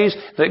different ways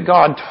that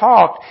God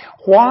talked.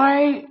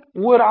 Why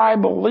would I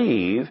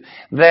believe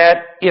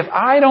that if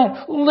I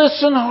don't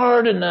listen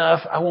hard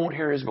enough, I won't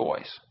hear His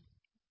voice?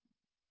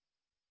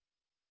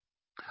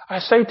 I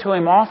say to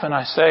Him often,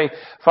 I say,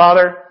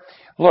 Father,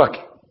 look,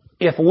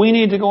 if we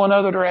need to go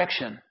another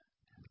direction,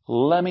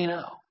 let me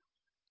know.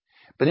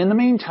 But in the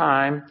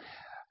meantime,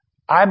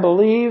 I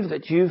believe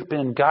that you've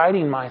been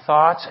guiding my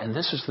thoughts, and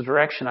this is the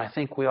direction I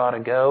think we ought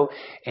to go.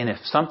 And if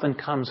something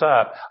comes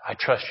up, I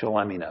trust you'll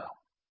let me know.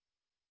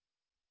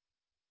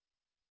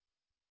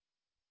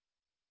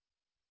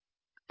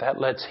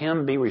 That lets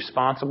him be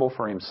responsible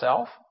for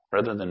himself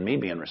rather than me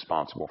being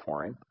responsible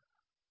for him.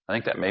 I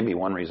think that may be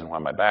one reason why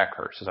my back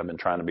hurts, is I've been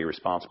trying to be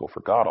responsible for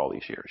God all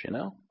these years,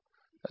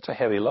 That's a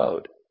heavy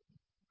load.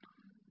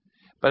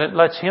 But it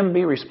lets him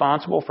be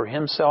responsible for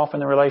himself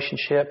in the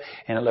relationship,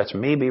 and it lets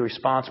me be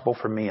responsible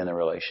for me in the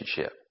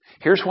relationship.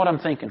 Here's what I'm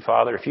thinking,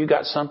 Father. If you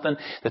got something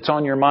that's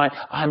on your mind,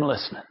 I'm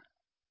listening.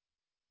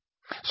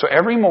 So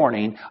every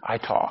morning I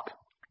talk,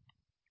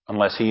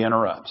 unless he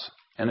interrupts.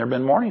 And there have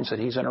been mornings that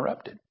he's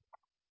interrupted.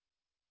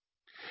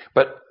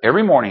 But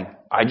every morning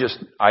I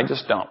just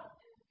don't.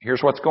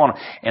 Here's what's going on.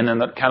 And then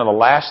the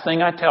last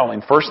thing I tell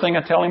him, first thing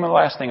I tell him and the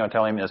last thing I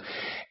tell him is,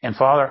 and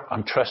Father,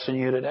 I'm trusting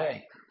you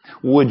today.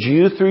 Would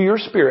you, through your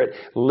Spirit,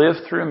 live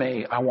through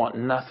me? I want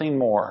nothing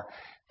more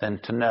than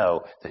to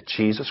know that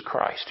Jesus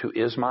Christ, who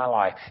is my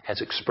life, has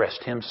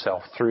expressed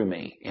himself through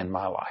me in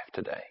my life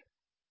today.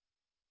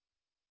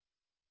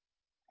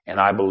 And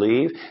I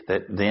believe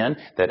that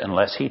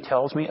unless he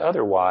tells me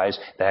otherwise,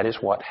 that is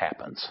what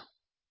happens.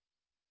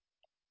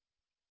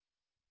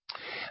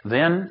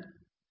 Then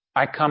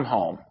I come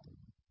home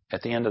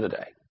at the end of the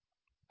day.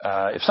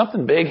 If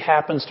something big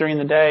happens during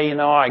the day,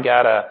 I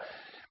gotta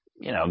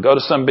go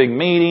to some big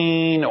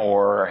meeting,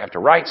 or have to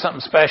write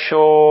something special,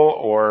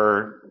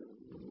 or,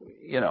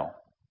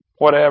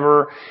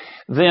 whatever,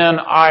 then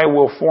I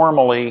will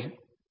formally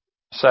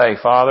say,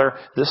 Father,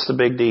 this is the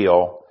big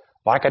deal.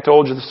 Like I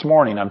told you this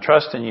morning, I'm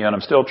trusting you and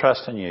I'm still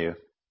trusting you.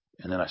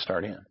 And then I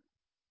start in.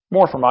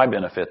 More for my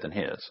benefit than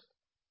his.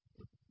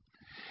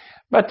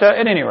 But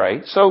at any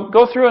rate, so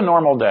go through a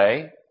normal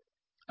day.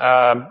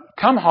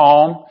 Come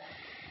home.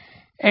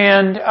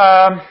 And,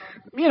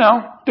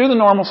 do the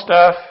normal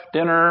stuff.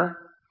 Dinner.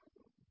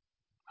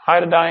 Hi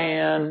to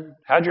Diane.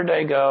 How'd your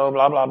day go?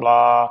 Blah, blah,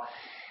 blah.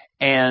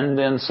 And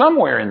then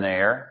somewhere in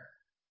there,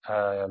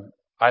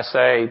 I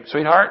say,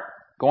 sweetheart,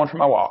 going for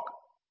my walk.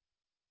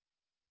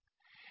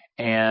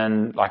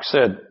 And like I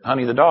said,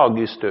 Honey the dog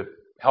used to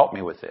help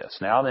me with this.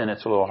 Now then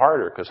it's a little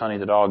harder because Honey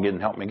the dog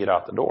didn't help me get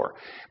out the door.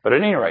 But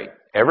at any rate,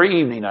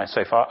 every evening I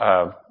say,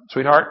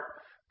 sweetheart,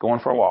 going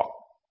for a walk.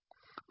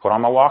 Put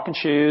on my walking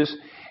shoes,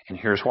 and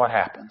here's what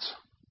happens.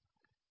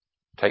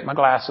 Take my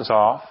glasses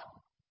off,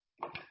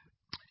 and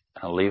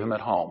I'll leave them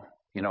at home.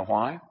 You know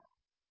why?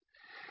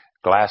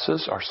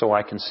 Glasses are so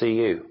I can see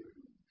you,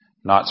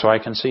 not so I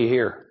can see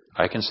here.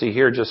 I can see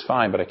here just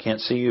fine, but I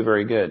can't see you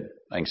very good.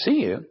 I can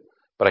see you,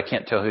 but I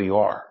can't tell who you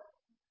are.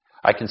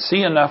 I can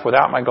see enough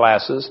without my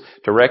glasses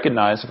to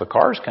recognize if a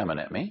car's coming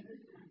at me.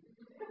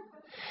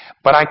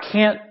 But I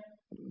can't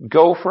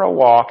go for a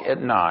walk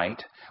at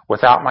night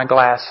without my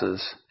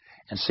glasses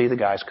and see the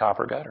guy's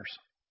copper gutters.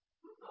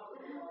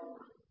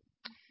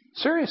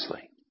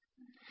 Seriously.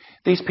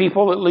 These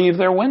people that leave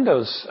their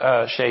windows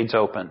shades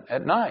open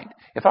at night.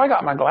 If I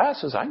got my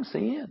glasses, I can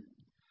see in.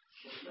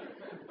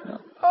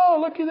 Oh,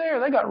 looky there.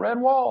 They got red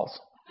walls.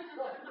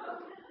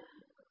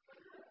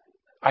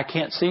 I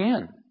can't see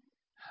in.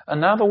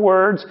 In other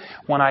words,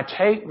 when I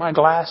take my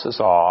glasses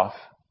off,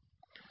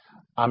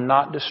 I'm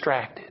not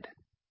distracted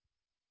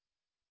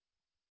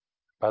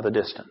by the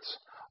distance.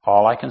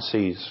 All I can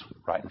see is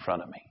right in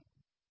front of me.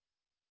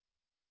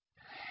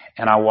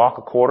 And I walk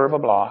a quarter of a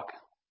block,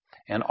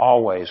 and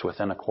always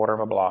within a quarter of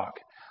a block,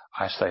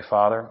 I say,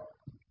 Father,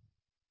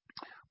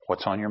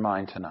 what's on your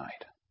mind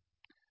tonight?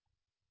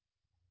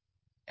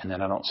 And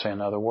then I don't say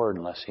another word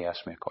unless he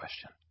asks me a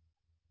question.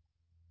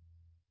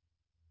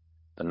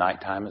 The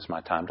nighttime is my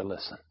time to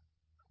listen.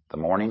 The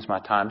morning's my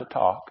time to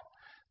talk.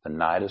 The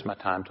night is my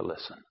time to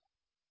listen.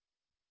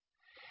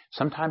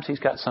 Sometimes he's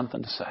got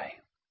something to say.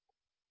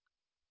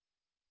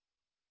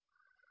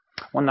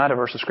 One night a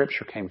verse of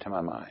Scripture came to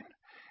my mind.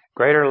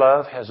 Greater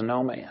love has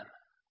no man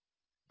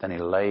than he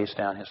lays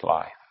down his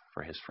life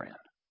for his friend.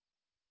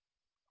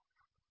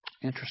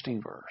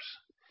 Interesting verse.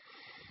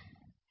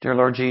 Dear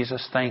Lord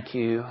Jesus, thank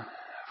you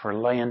for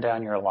laying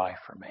down your life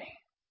for me.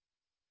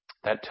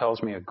 That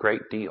tells me a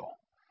great deal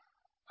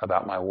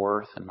about my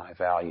worth and my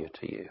value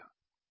to you.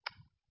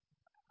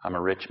 I'm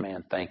a rich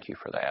man. Thank you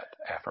for that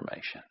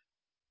affirmation.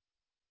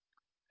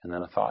 And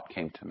then a thought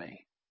came to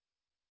me.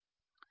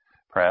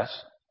 Press,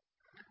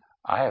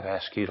 I have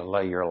asked you to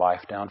lay your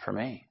life down for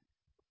me.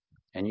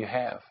 And you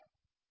have.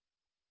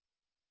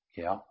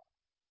 Yeah.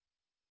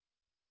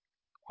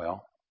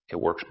 Well, it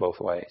works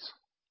both ways.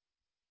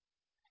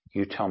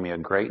 You tell me a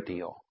great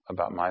deal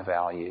about my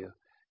value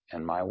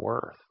and my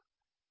worth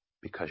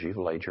because you've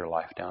laid your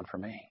life down for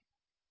me.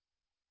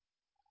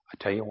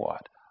 I tell you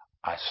what,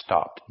 I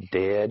stopped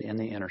dead in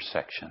the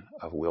intersection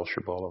of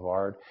Wilshire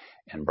Boulevard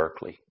and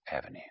Berkeley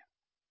Avenue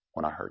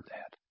when I heard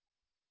that.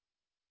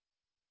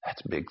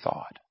 That's a big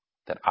thought.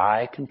 That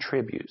I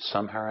contribute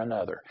somehow or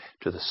another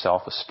to the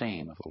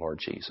self-esteem of the Lord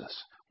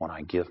Jesus when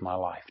I give my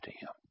life to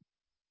Him.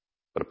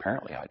 But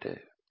apparently I do.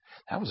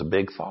 That was a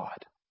big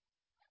thought.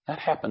 That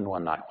happened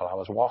one night while I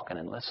was walking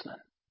and listening.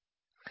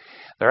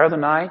 There are other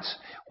nights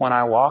when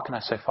I walk and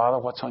I say, Father,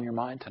 what's on your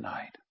mind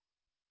tonight?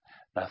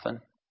 Nothing.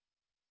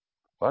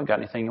 Well, got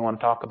anything you want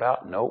to talk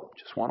about? Nope,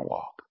 just want to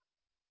walk.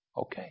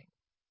 Okay.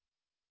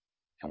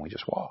 And we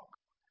just walk.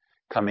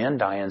 Come in,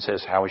 Diane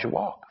says, how was your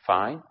walk?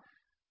 Fine.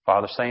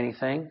 Father say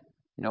anything?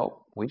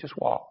 Nope, we just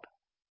walked.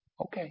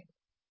 Okay.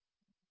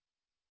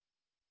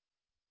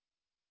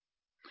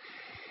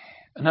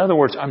 In other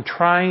words, I'm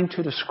trying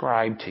to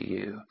describe to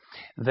you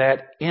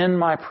that in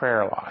my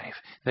prayer life,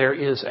 there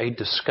is a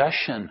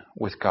discussion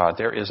with God.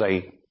 There is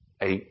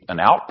an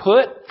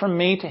output from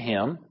me to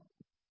Him.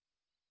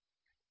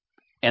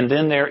 And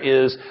then there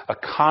is a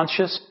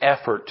conscious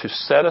effort to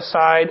set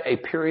aside a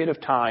period of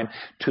time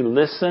to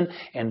listen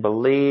and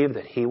believe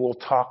that He will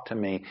talk to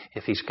me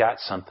if He's got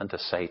something to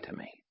say to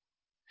me.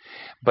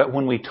 But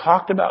when we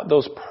talked about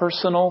those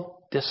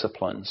personal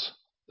disciplines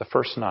the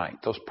first night,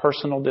 those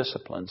personal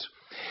disciplines,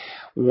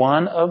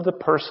 one of the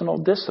personal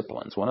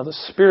disciplines, one of the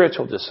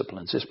spiritual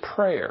disciplines is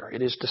prayer.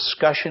 It is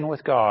discussion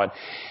with God.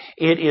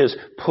 It is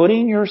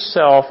putting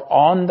yourself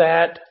on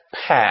that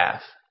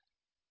path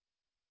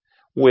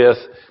with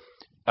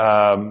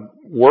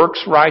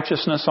works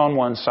righteousness on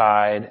one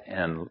side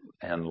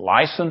and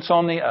license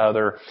on the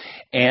other,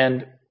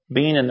 and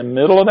being in the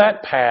middle of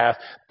that path,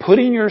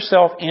 putting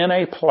yourself in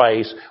a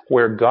place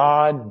where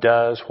God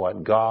does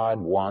what God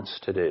wants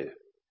to do.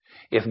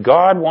 If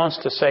God wants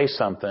to say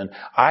something,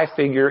 I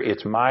figure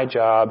it's my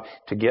job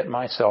to get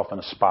myself in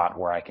a spot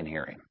where I can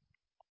hear Him.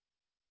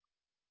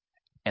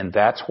 And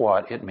that's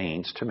what it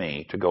means to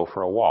me to go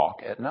for a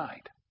walk at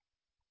night.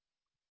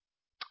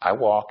 I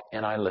walk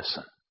and I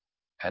listen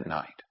at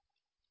night.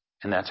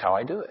 And that's how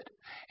I do it.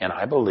 And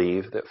I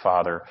believe that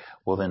Father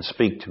will then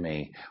speak to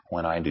me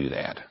when I do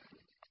that.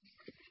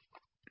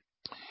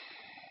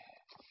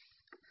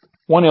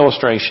 One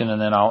illustration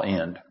and then I'll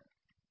end.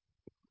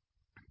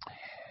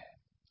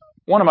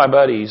 One of my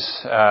buddies,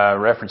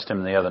 referenced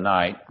him the other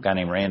night, a guy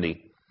named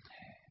Randy,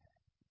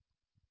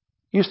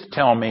 used to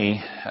tell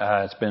me,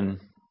 it's been,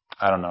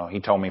 I don't know, he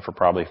told me for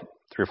probably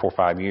 3 or 4 or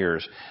 5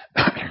 years,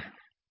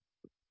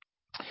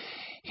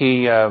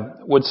 he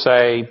would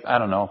say, I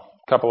don't know,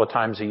 a couple of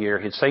times a year,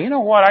 he'd say, you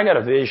know what, I got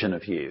a vision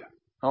of you.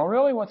 Oh,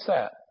 really? What's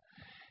that?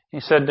 He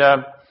said,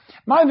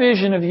 my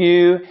vision of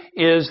you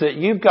is that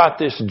you've got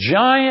this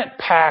giant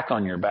pack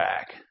on your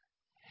back.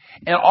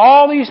 And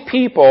all these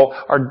people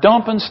are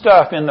dumping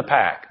stuff in the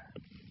pack.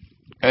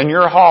 And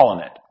you're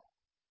hauling it.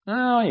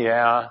 Oh,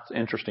 yeah, it's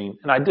interesting.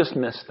 And I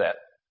dismissed that,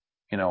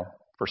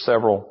 for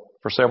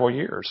several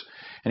years.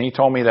 And he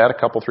told me that a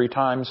couple, 3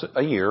 times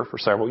a year for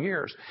several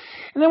years.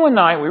 And then one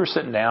night we were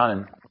sitting down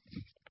and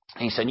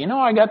he said,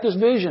 I got this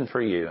vision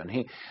for you. And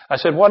I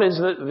said, what is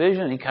the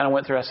vision? And he kind of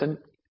went through. I said,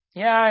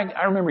 yeah,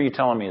 I remember you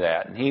telling me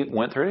that. And he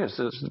went through it. It's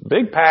this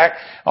big pack.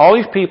 All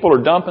these people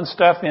are dumping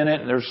stuff in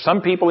it. And there's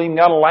some people even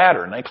got a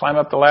ladder. And they climb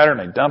up the ladder and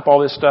they dump all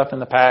this stuff in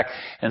the pack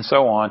and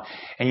so on.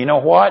 And you know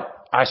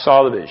what? I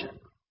saw the vision.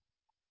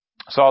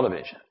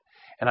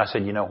 And I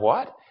said, you know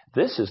what?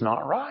 This is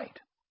not right.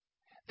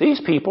 These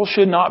people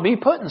should not be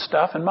putting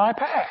stuff in my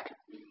pack.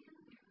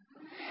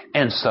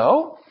 And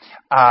so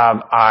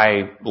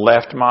I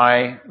left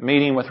my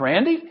meeting with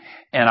Randy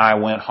and I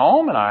went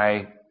home and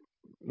I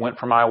went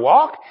for my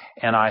walk,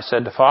 and I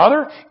said to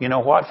Father, you know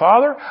what,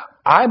 Father?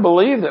 I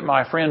believe that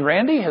my friend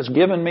Randy has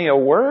given me a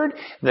word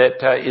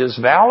that is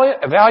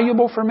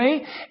valuable for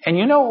me. And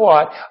you know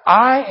what?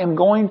 I am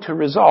going to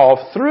resolve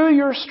through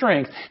your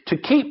strength to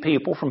keep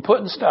people from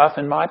putting stuff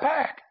in my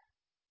pack.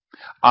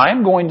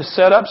 I'm going to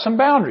set up some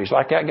boundaries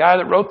like that guy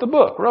that wrote the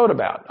book wrote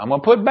about. I'm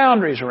going to put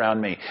boundaries around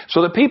me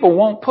so that people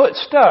won't put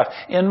stuff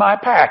in my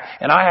pack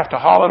and I have to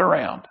haul it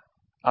around.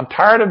 I'm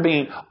tired of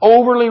being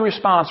overly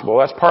responsible.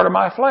 That's part of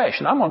my flesh,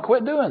 and I'm going to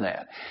quit doing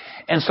that.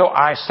 And so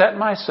I set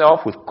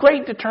myself with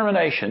great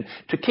determination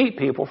to keep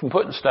people from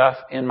putting stuff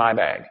in my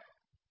bag.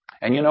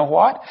 And you know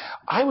what?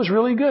 I was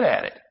really good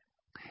at it.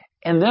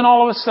 And then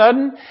all of a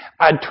sudden,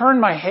 I'd turn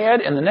my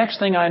head, and the next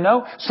thing I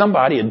know,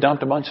 somebody had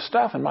dumped a bunch of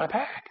stuff in my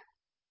pack.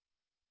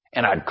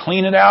 And I'd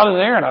clean it out of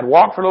there, and I'd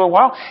walk for a little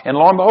while, and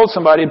lo and behold,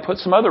 somebody had put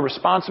some other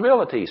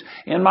responsibilities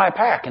in my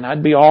pack, and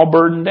I'd be all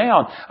burdened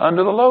down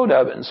under the load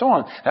of it, and so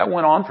on. That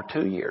went on for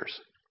 2 years.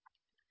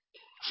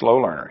 Slow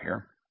learner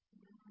here.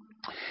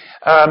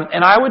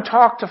 And I would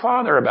talk to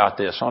Father about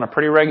this on a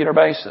pretty regular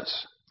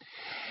basis.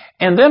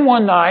 And then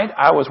one night,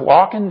 I was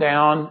walking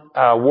down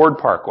Ward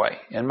Parkway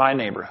in my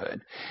neighborhood.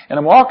 And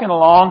I'm walking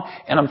along,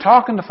 and I'm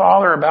talking to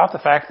Father about the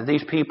fact that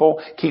these people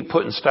keep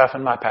putting stuff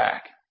in my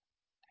pack.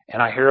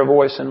 And I hear a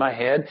voice in my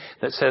head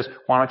that says,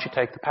 why don't you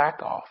take the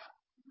pack off?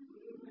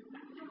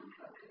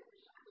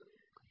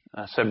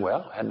 And I said,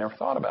 well, I had never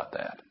thought about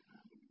that.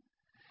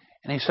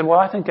 And he said, well,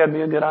 I think that'd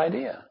be a good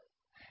idea.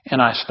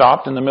 And I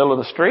stopped in the middle of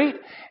the street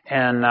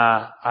and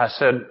I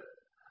said,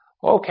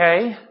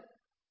 okay,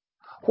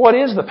 what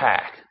is the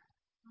pack?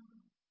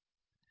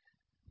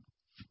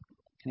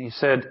 And he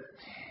said,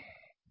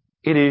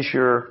 it is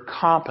your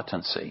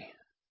competency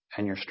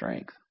and your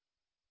strength.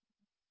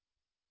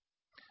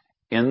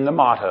 In the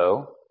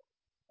motto,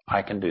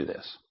 I can do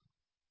this.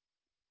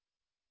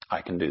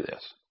 I can do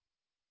this.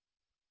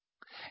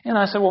 And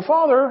I said, well,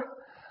 Father,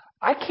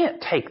 I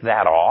can't take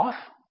that off.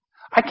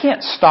 I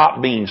can't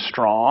stop being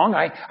strong.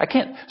 I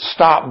can't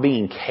stop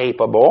being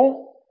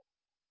capable.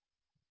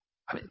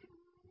 I mean,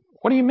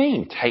 what do you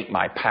mean, take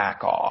my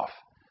pack off?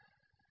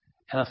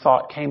 And a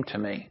thought came to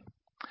me.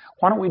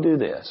 Why don't we do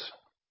this?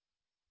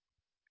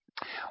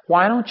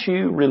 Why don't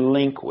you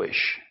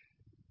relinquish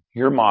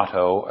your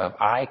motto of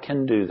I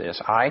can do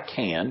this, I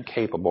can,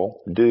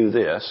 capable, do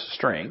this,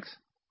 strength.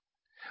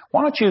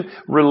 Why don't you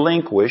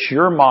relinquish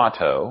your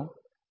motto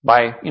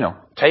by,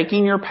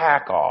 taking your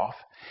pack off,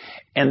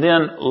 and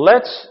then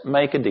let's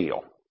make a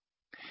deal.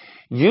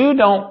 You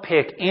don't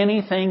pick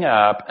anything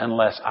up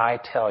unless I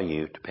tell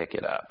you to pick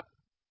it up.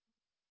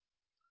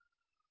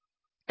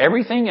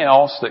 Everything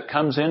else that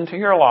comes into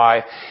your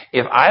life,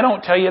 if I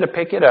don't tell you to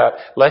pick it up,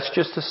 let's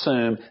just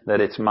assume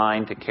that it's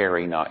mine to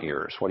carry, not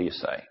yours. What do you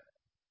say?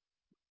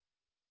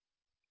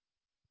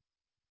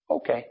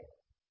 Okay.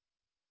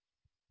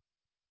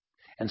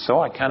 And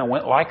so I kind of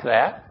went like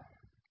that,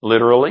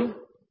 literally.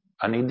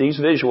 I need these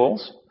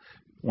visuals.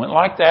 Went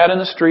like that in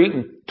the street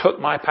and took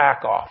my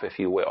pack off, if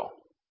you will.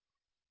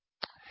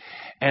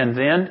 And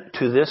then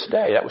to this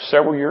day, that was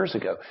several years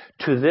ago,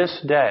 to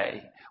this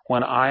day,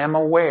 when I am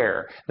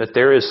aware that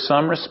there is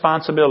some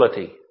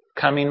responsibility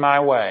coming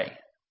my way,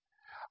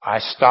 I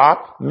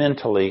stop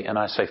mentally and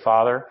I say,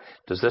 Father,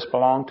 does this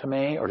belong to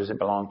me or does it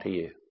belong to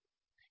you?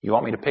 You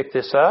want me to pick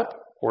this up?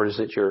 Or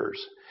is it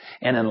yours?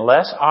 And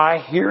unless I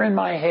hear in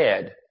my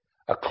head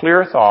a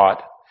clear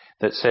thought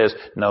that says,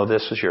 no,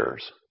 this is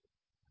yours,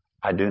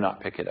 I do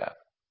not pick it up.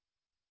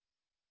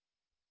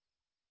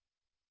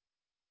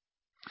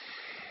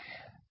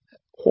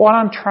 What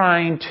I'm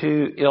trying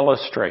to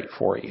illustrate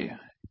for you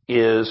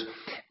is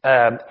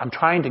I'm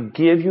trying to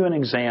give you an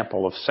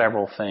example of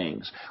several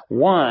things.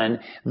 One,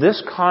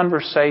 this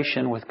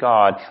conversation with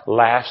God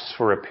lasts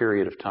for a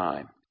period of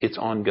time. It's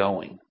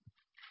ongoing.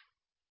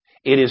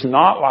 It is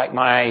not like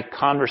my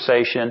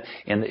conversation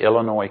in the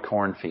Illinois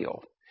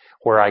cornfield,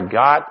 where I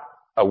got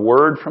a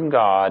word from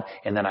God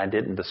and then I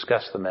didn't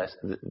discuss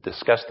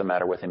the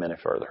matter with Him any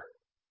further.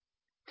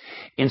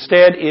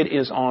 Instead, it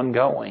is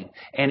ongoing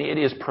and it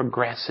is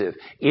progressive.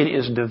 It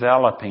is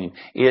developing.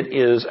 It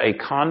is a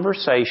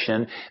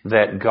conversation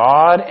that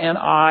God and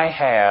I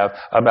have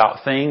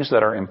about things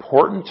that are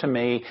important to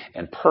me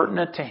and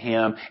pertinent to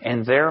Him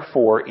and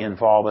therefore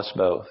involve us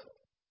both.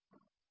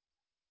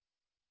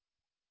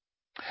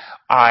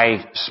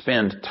 I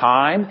spend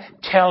time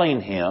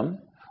telling Him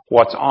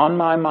what's on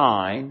my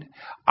mind.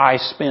 I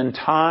spend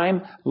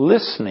time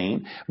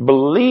listening,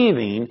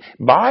 believing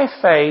by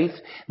faith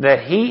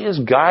that He is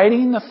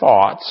guiding the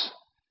thoughts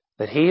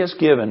that He has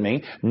given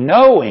me,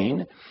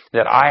 knowing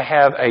that I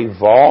have a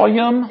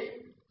volume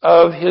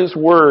of His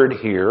Word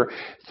here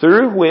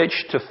through which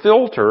to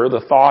filter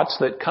the thoughts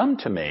that come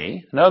to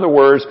me. In other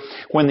words,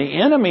 when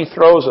the enemy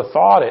throws a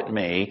thought at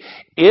me,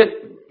 it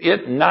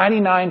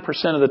 99%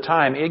 of the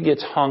time it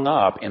gets hung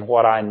up in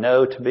what I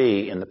know to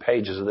be in the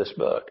pages of this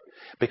book.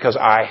 Because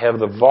I have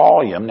the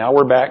volume. Now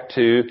we're back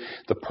to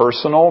the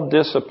personal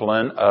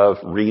discipline of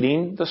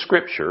reading the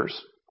Scriptures.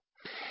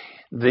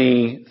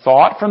 The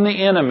thought from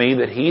the enemy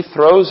that he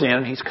throws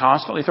in, he's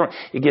constantly throwing,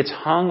 it gets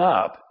hung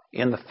up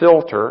in the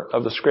filter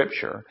of the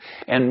Scripture.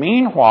 And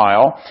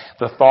meanwhile,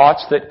 the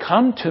thoughts that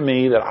come to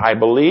me that I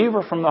believe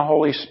are from the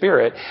Holy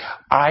Spirit,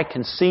 I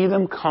can see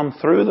them come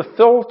through the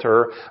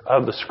filter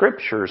of the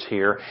Scriptures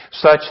here,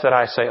 such that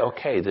I say,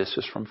 okay, this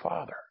is from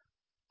Father.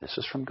 This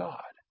is from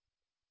God.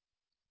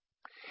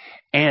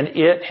 And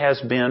it has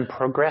been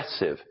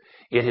progressive.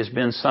 It has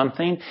been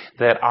something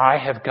that I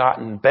have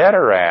gotten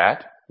better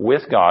at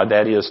with God,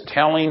 that is,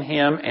 telling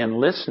Him and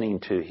listening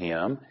to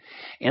Him,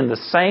 in the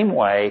same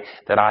way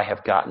that I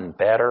have gotten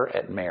better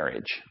at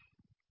marriage.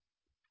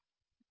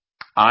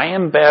 I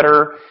am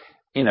better,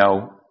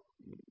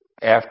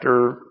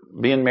 after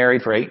being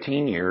married for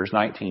 18 years,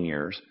 19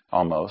 years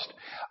almost,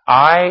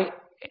 I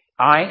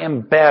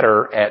am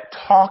better at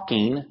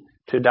talking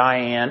to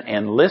Diane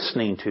and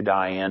listening to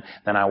Diane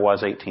than I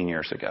was 18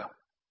 years ago.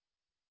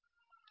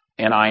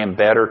 And I am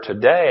better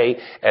today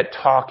at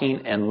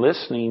talking and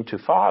listening to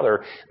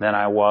Father than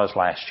I was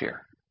last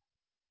year.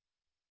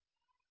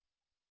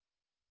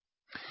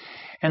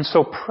 And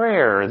so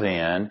prayer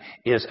then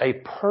is a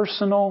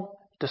personal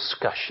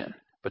discussion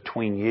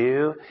between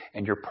you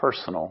and your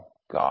personal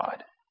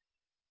God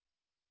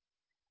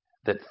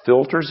that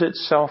filters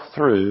itself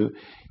through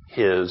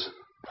His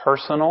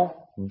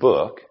personal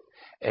book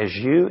as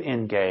you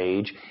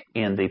engage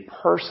in the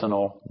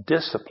personal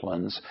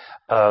disciplines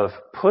of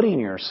putting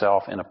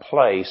yourself in a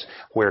place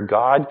where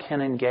God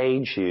can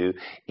engage you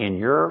in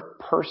your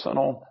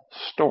personal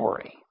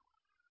story,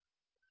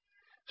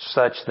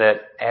 such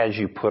that as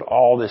you put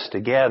all this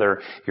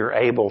together, you're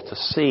able to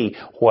see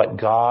what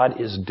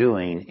God is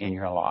doing in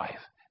your life,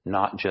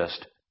 not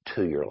just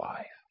to your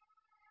life.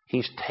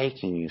 He's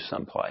taking you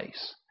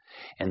someplace.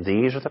 And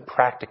these are the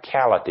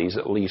practicalities,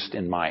 at least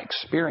in my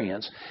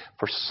experience,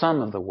 for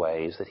some of the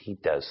ways that He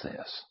does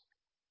this.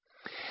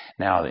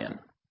 Now then,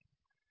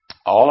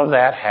 all of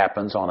that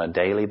happens on a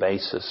daily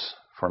basis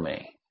for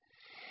me.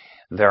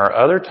 There are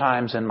other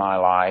times in my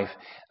life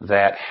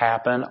that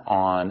happen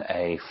on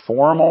a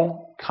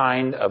formal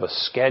kind of a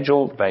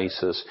scheduled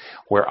basis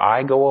where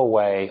I go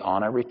away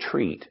on a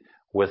retreat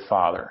with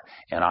Father.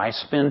 And I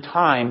spend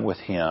time with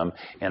Him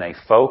in a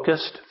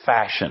focused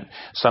fashion.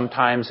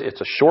 Sometimes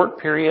it's a short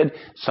period,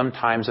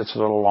 sometimes it's a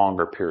little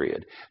longer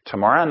period.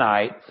 Tomorrow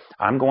night,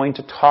 I'm going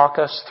to talk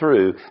us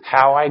through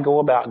how I go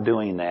about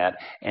doing that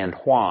and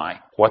why.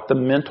 What the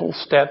mental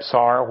steps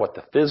are, what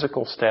the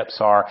physical steps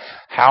are,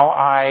 how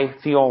I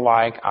feel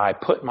like I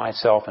put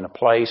myself in a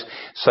place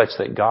such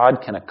that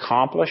God can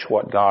accomplish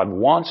what God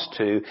wants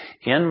to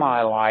in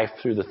my life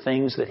through the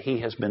things that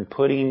He has been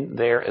putting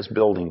there as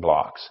building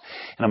blocks.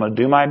 And I'm going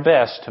to do my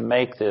best to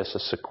make this a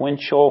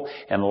sequential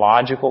and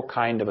logical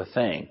kind of a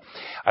thing.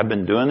 I've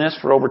been doing this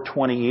for over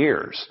 20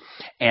 years,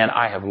 and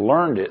I have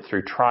learned it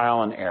through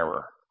trial and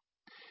error.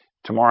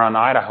 Tomorrow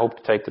night, I hope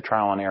to take the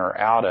trial and error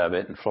out of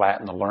it and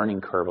flatten the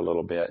learning curve a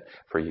little bit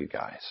for you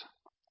guys.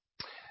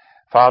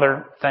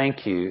 Father,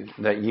 thank You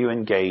that You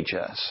engage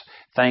us.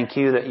 Thank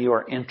You that You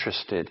are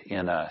interested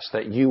in us,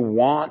 that You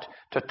want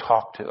to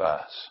talk to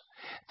us.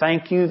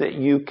 Thank You that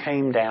You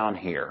came down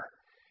here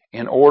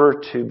in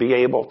order to be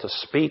able to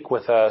speak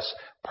with us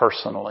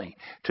personally,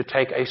 to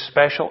take a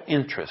special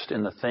interest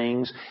in the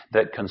things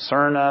that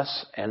concern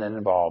us and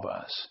involve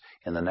us.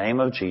 In the name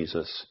of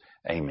Jesus,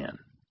 amen.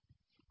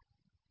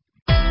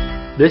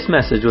 This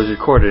message was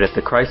recorded at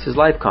the Christ is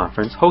Life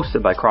conference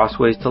hosted by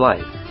Crossways to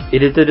Life.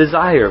 It is the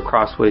desire of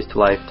Crossways to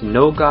Life to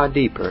know God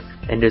deeper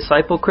and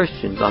disciple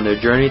Christians on their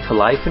journey to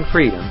life and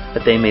freedom,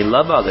 that they may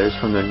love others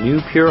from their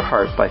new pure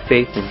heart by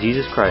faith in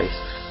Jesus Christ,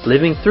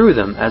 living through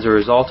them as a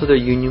result of their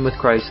union with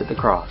Christ at the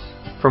cross.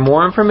 For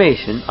more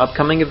information,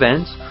 upcoming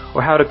events,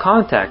 or how to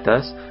contact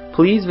us,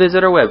 please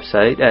visit our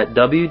website at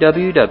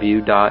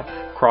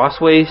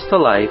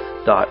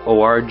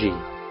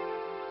www.crosswaystolife.org.